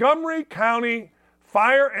Montgomery County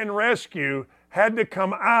Fire and Rescue had to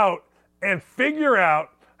come out and figure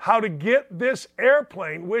out how to get this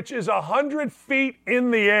airplane, which is 100 feet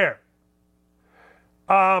in the air.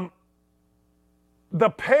 The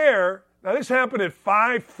pair, now this happened at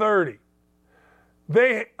 5:30.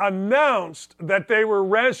 They announced that they were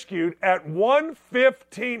rescued at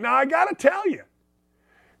 1:15. Now, I got to tell you,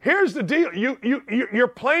 here's the deal. Your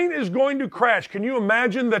plane is going to crash. Can you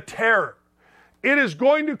imagine the terror? It is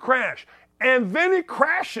going to crash. And then it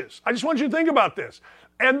crashes. I just want you to think about this.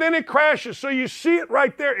 And then it crashes. So you see it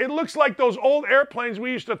right there. It looks like those old airplanes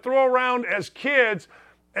we used to throw around as kids.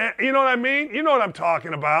 You know what I mean? You know what I'm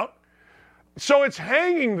talking about. So it's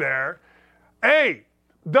hanging there. Hey,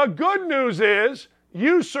 the good news is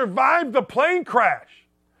you survived the plane crash.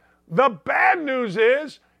 The bad news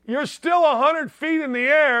is you're still 100 feet in the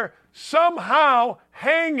air, somehow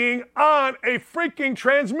hanging on a freaking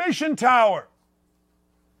transmission tower.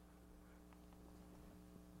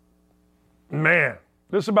 Man,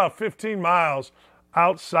 this is about 15 miles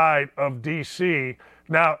outside of D.C.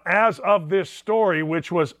 Now, as of this story,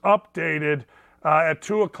 which was updated at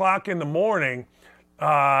 2 o'clock in the morning,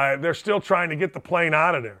 they're still trying to get the plane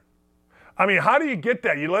out of there. I mean, how do you get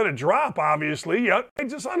that? You let it drop, obviously. You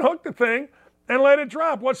just unhook the thing and let it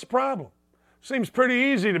drop. What's the problem? Seems pretty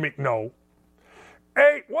easy to me. No.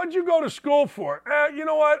 Hey, what'd you go to school for? You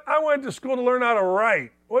know what? I went to school to learn how to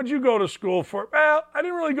write. What'd you go to school for? Well, I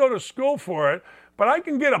didn't really go to school for it, but I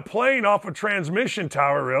can get a plane off a transmission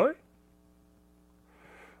tower, really?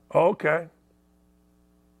 Okay.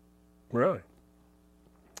 Really?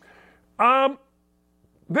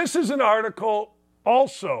 This is an article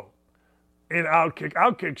also in Outkick.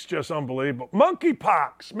 Outkick's just unbelievable.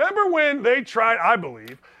 Monkeypox. Remember when they tried, I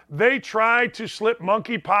believe, they tried to slip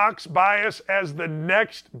monkeypox by us as the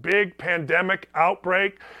next big pandemic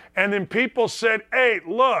outbreak? And then people said, hey,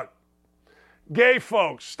 look, gay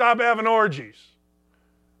folks, stop having orgies.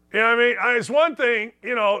 You know what I mean? It's one thing,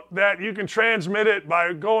 that you can transmit it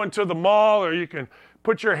by going to the mall, or you can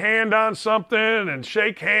put your hand on something and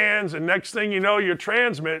shake hands, and next thing you know, you're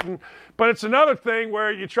transmitting. But it's another thing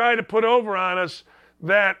where you try to put over on us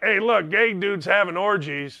that, hey, look, gay dudes having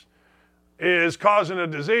orgies is causing a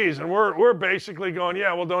disease. And we're basically going,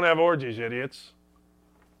 yeah, well, don't have orgies, idiots.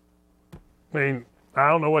 I mean, I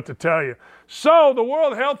don't know what to tell you. So the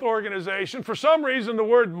World Health Organization, for some reason, the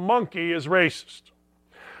word monkey is racist.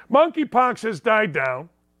 Monkeypox has died down,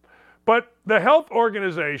 but the health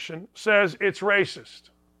organization says it's racist.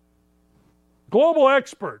 Global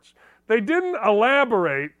experts, they didn't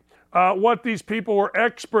elaborate what these people were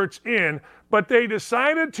experts in, but they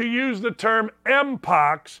decided to use the term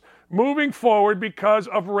Mpox moving forward because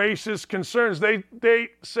of racist concerns. They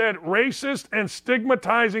said racist and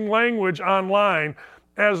stigmatizing language online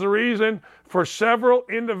as the reason for several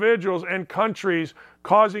individuals and countries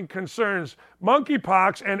causing concerns.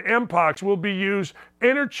 Monkeypox and Mpox will be used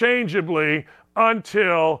interchangeably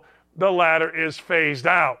until the latter is phased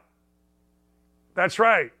out. That's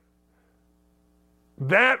right.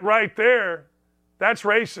 That right there, that's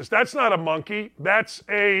racist. That's not a monkey. That's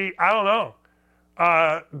a, I don't know.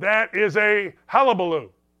 That is a hullabaloo.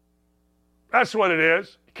 That's what it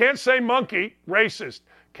is. You can't say monkey, racist.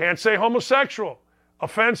 Can't say homosexual,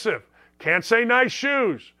 offensive. Can't say nice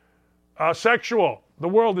shoes, sexual. The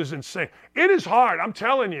world is insane. It is hard, I'm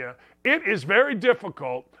telling you. It is very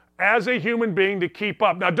difficult as a human being to keep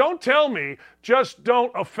up. Now, don't tell me just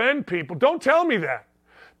don't offend people. Don't tell me that.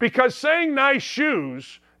 Because saying nice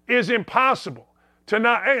shoes is impossible. To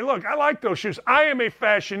not, hey, look, I like those shoes. I am a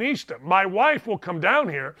fashionista. My wife will come down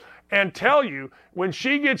here and tell you when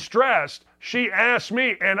she gets dressed, she asks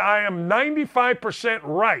me, and I am 95%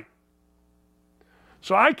 right.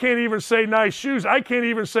 So I can't even say nice shoes. I can't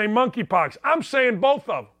even say monkeypox. I'm saying both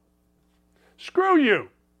of them. Screw you.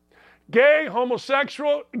 Gay,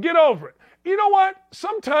 homosexual, get over it. You know what?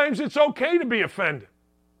 Sometimes it's okay to be offended.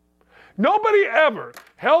 Nobody ever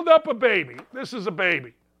held up a baby. This is a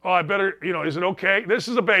baby. Oh, I better, is it okay? This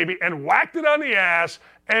is a baby, and whacked it on the ass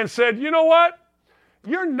and said, you know what?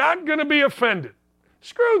 You're not going to be offended.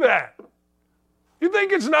 Screw that. You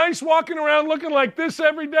think it's nice walking around looking like this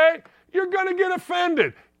every day? You're going to get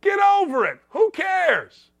offended. Get over it. Who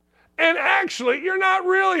cares? And actually, you're not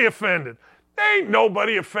really offended. Ain't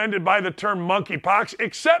nobody offended by the term monkeypox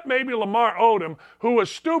except maybe Lamar Odom, who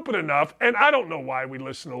was stupid enough, and I don't know why we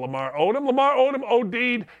listen to Lamar Odom. Lamar Odom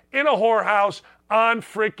OD'd in a whorehouse on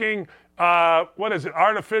freaking,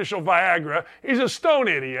 artificial Viagra. He's a stone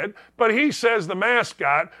idiot, but he says the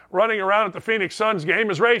mascot running around at the Phoenix Suns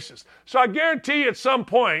game is racist. So I guarantee at some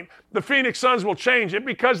point the Phoenix Suns will change it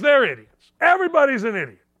because they're idiots. Everybody's an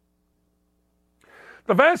idiot.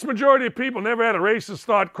 The vast majority of people never had a racist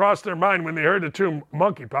thought cross their mind when they heard the term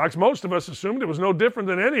monkeypox. Most of us assumed it was no different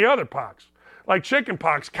than any other pox, like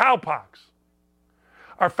chickenpox, cowpox.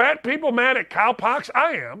 Are fat people mad at cowpox?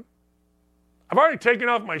 I am. I've already taken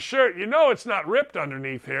off my shirt. You know it's not ripped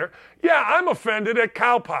underneath here. Yeah, I'm offended at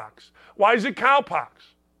cowpox. Why is it cowpox?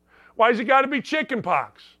 Why's it got to be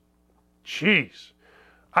chickenpox? Jeez.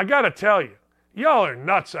 I got to tell you, y'all are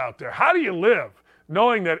nuts out there. How do you live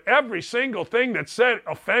knowing that every single thing that's said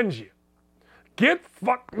offends you? Get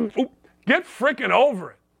frickin'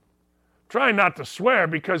 over it. Trying not to swear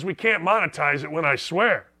because we can't monetize it when I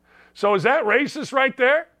swear. So is that racist right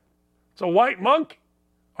there? It's a white monkey.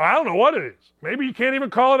 I don't know what it is. Maybe you can't even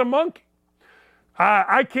call it a monkey.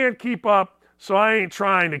 I can't keep up, so I ain't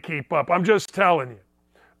trying to keep up. I'm just telling you.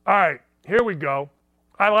 All right, here we go.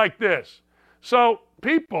 I like this. So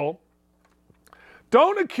people,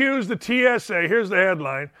 don't accuse the TSA, here's the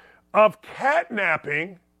headline, of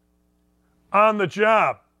catnapping on the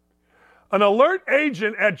job. An alert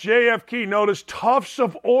agent at JFK noticed tufts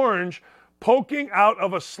of orange poking out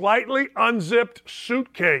of a slightly unzipped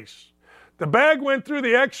suitcase. The bag went through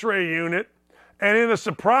the x-ray unit, and in a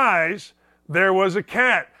surprise, there was a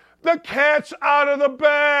cat. The cat's out of the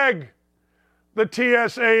bag, the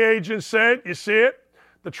TSA agent said. You see it?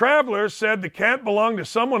 The traveler said the cat belonged to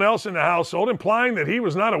someone else in the household, implying that he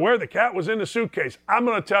was not aware the cat was in the suitcase. I'm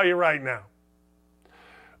going to tell you right now.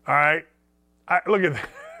 All right? Look at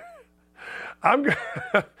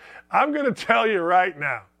that. I'm going to tell you right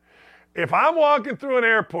now. If I'm walking through an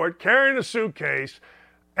airport carrying a suitcase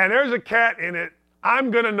and there's a cat in it, I'm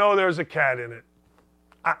going to know there's a cat in it.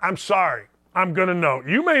 I'm sorry. I'm going to know.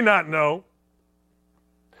 You may not know.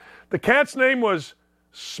 The cat's name was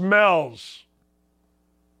Smells.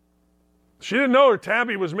 She didn't know her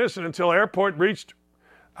tabby was missing until airport reached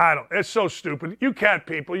her. It's so stupid. You cat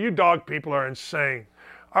people, you dog people are insane.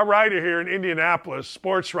 A writer here in Indianapolis,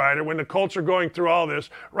 sports writer, when the Colts are going through all this,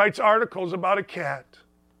 writes articles about a cat.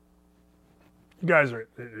 You guys are,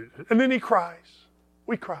 and then he cries.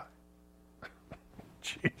 We cry.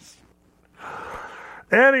 Jeez.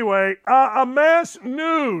 Anyway, a mass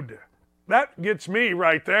nude. That gets me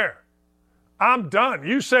right there. I'm done.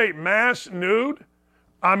 You say mass nude,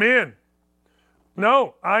 I'm in.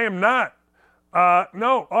 No, I am not.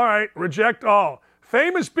 No, all right, reject all.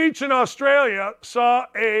 Famous beach in Australia saw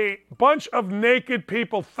a bunch of naked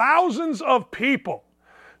people, thousands of people,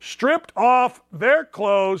 stripped off their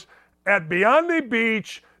clothes at Beyond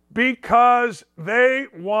Beach because they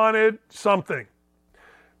wanted something.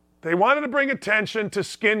 They wanted to bring attention to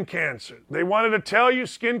skin cancer. They wanted to tell you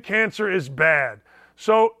skin cancer is bad.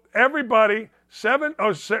 So everybody,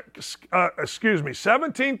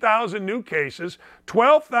 17,000 new cases,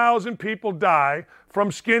 12,000 people die from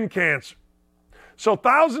skin cancer. So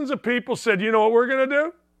thousands of people said, you know what we're going to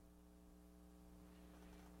do?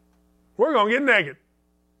 We're going to get naked.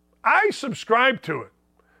 I subscribe to it.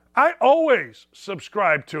 I always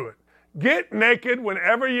subscribe to it. Get naked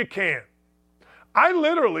whenever you can. I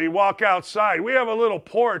literally walk outside. We have a little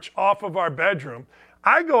porch off of our bedroom.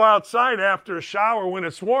 I go outside after a shower when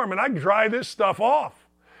it's warm and I dry this stuff off.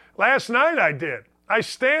 Last night I did. I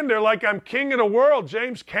stand there like I'm king of the world,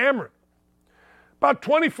 James Cameron. About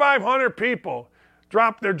 2,500 people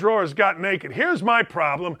dropped their drawers, got naked. Here's my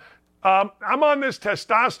problem. I'm on this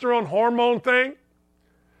testosterone hormone thing.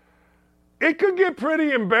 It could get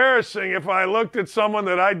pretty embarrassing if I looked at someone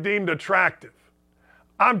that I deemed attractive.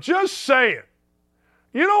 I'm just saying.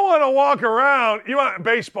 You don't want to walk around. You want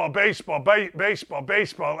baseball. Hey,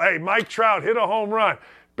 Mike Trout hit a home run.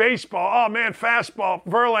 Baseball. Oh, man, fastball.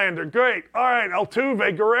 Verlander, great. All right,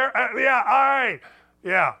 Altuve, Guerrero. Yeah, all right.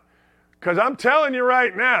 Yeah. Because I'm telling you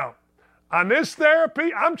right now, on this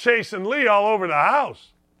therapy, I'm chasing Lee all over the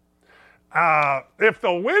house. If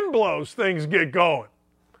the wind blows, things get going.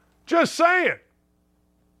 Just saying.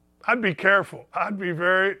 I'd be careful. I'd be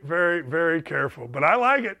very, very, very careful. But I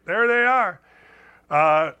like it. There they are.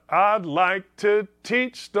 I'd like to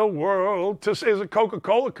teach the world to say, is a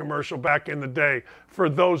Coca-Cola commercial back in the day for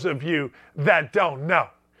those of you that don't know.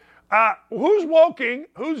 Who's woking?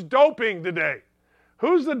 Who's doping today?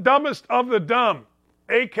 Who's the dumbest of the dumb?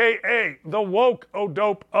 AKA the woke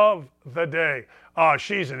dope of the day. Oh,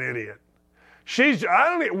 she's an idiot.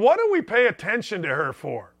 What do we pay attention to her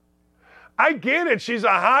for? I get it. She's a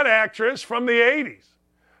hot actress from the 80s.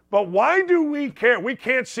 But why do we care? We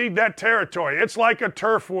can't cede that territory. It's like a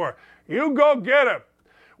turf war. You go get him.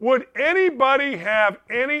 Would anybody have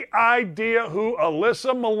any idea who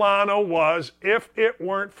Alyssa Milano was if it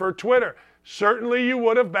weren't for Twitter? Certainly you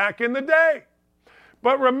would have back in the day.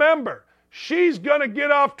 But remember, she's going to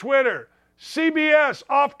get off Twitter. CBS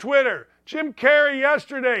off Twitter. Jim Carrey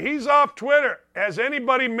yesterday, he's off Twitter. Has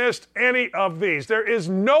anybody missed any of these? There is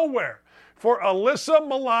nowhere for Alyssa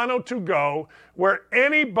Milano to go where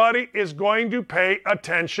anybody is going to pay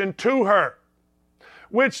attention to her.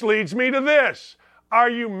 Which leads me to this. Are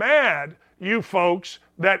you mad, you folks,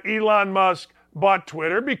 that Elon Musk bought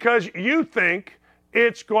Twitter because you think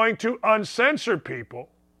it's going to uncensor people?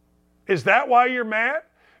 Is that why you're mad?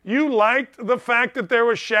 You liked the fact that there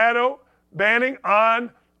was shadow banning on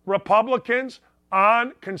Republicans,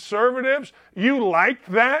 on conservatives? You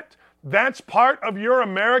liked that? That's part of your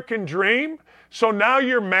American dream? So now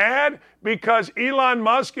you're mad because Elon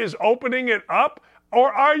Musk is opening it up?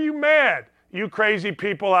 Or are you mad, you crazy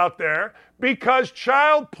people out there, because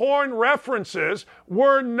child porn references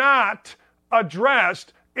were not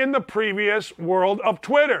addressed in the previous world of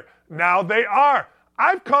Twitter? Now they are.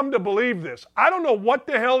 I've come to believe this. I don't know what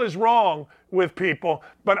the hell is wrong with people,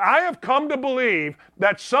 but I have come to believe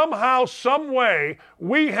that somehow, some way,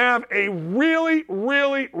 we have a really,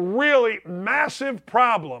 really, really massive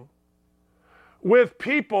problem with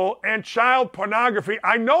people and child pornography.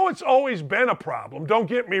 I know it's always been a problem, don't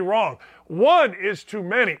get me wrong. One is too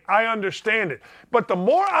many, I understand it. But the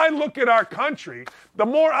more I look at our country, the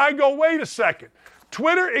more I go, wait a second.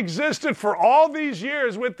 Twitter existed for all these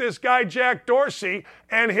years with this guy Jack Dorsey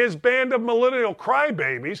and his band of millennial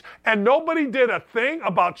crybabies, and nobody did a thing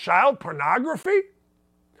about child pornography?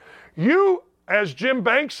 You, as Jim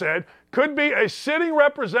Banks said, could be a sitting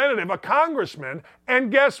representative, a congressman, and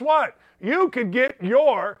guess what? You could get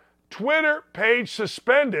your Twitter page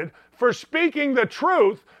suspended for speaking the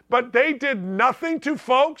truth, but they did nothing to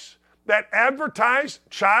folks that advertised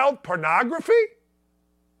child pornography?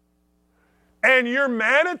 And you're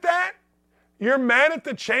mad at that? You're mad at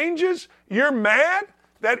the changes? You're mad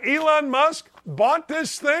that Elon Musk bought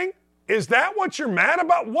this thing? Is that what you're mad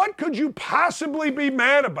about? What could you possibly be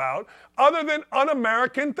mad about other than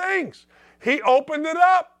un-American things? He opened it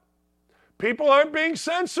up. People aren't being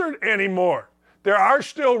censored anymore. There are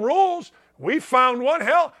still rules. We found one.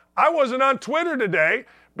 Hell, I wasn't on Twitter today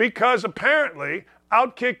because apparently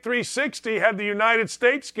Outkick 360 had the United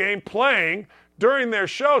States game playing during their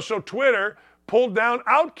show, so Twitter pulled down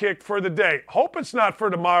Outkick for the day. Hope it's not for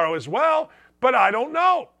tomorrow as well, but I don't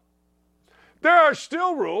know. There are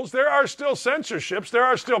still rules. There are still censorships. There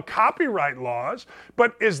are still copyright laws.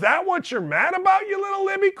 But is that what you're mad about, you little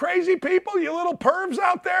Libby crazy people, you little pervs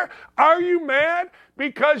out there? Are you mad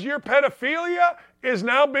because your pedophilia is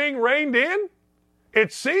now being reined in?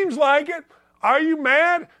 It seems like it. Are you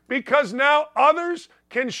mad because now others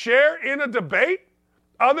can share in a debate?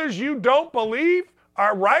 Others you don't believe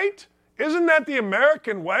are right? Isn't that the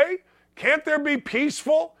American way? Can't there be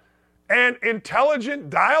peaceful and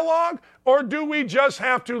intelligent dialogue? Or do we just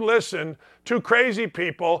have to listen to crazy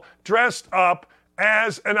people dressed up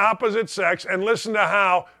as an opposite sex and listen to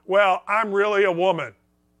how, well, I'm really a woman?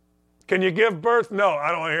 Can you give birth? No,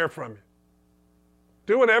 I don't want to hear from you.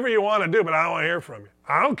 Do whatever you want to do, but I don't want to hear from you.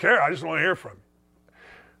 I don't care. I just want to hear from you.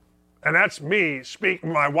 And that's me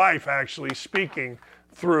speaking, my wife actually speaking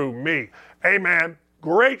through me. Hey, man,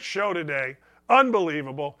 great show today.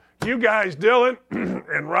 Unbelievable. You guys, Dylan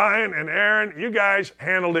and Ryan and Aaron, you guys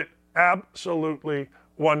handled it absolutely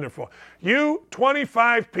wonderful. You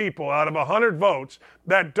 25 people out of 100 votes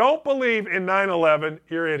that don't believe in 9/11,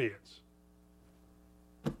 you're idiots.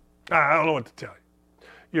 I don't know what to tell you.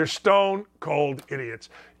 You're stone cold idiots.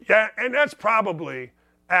 Yeah, and that's probably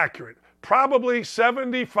accurate. Probably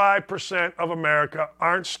 75% of America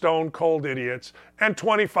aren't stone cold idiots, and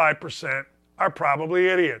 25% are probably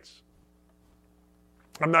idiots.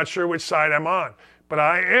 I'm not sure which side I'm on, but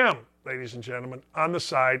I am, ladies and gentlemen, on the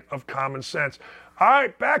side of common sense. All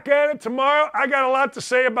right, back at it tomorrow. I got a lot to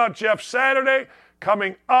say about Jeff Saturday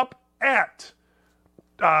coming up at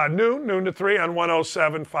noon to 3 on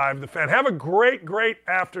 107.5 The Fan. Have a great, great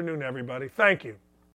afternoon, everybody. Thank you.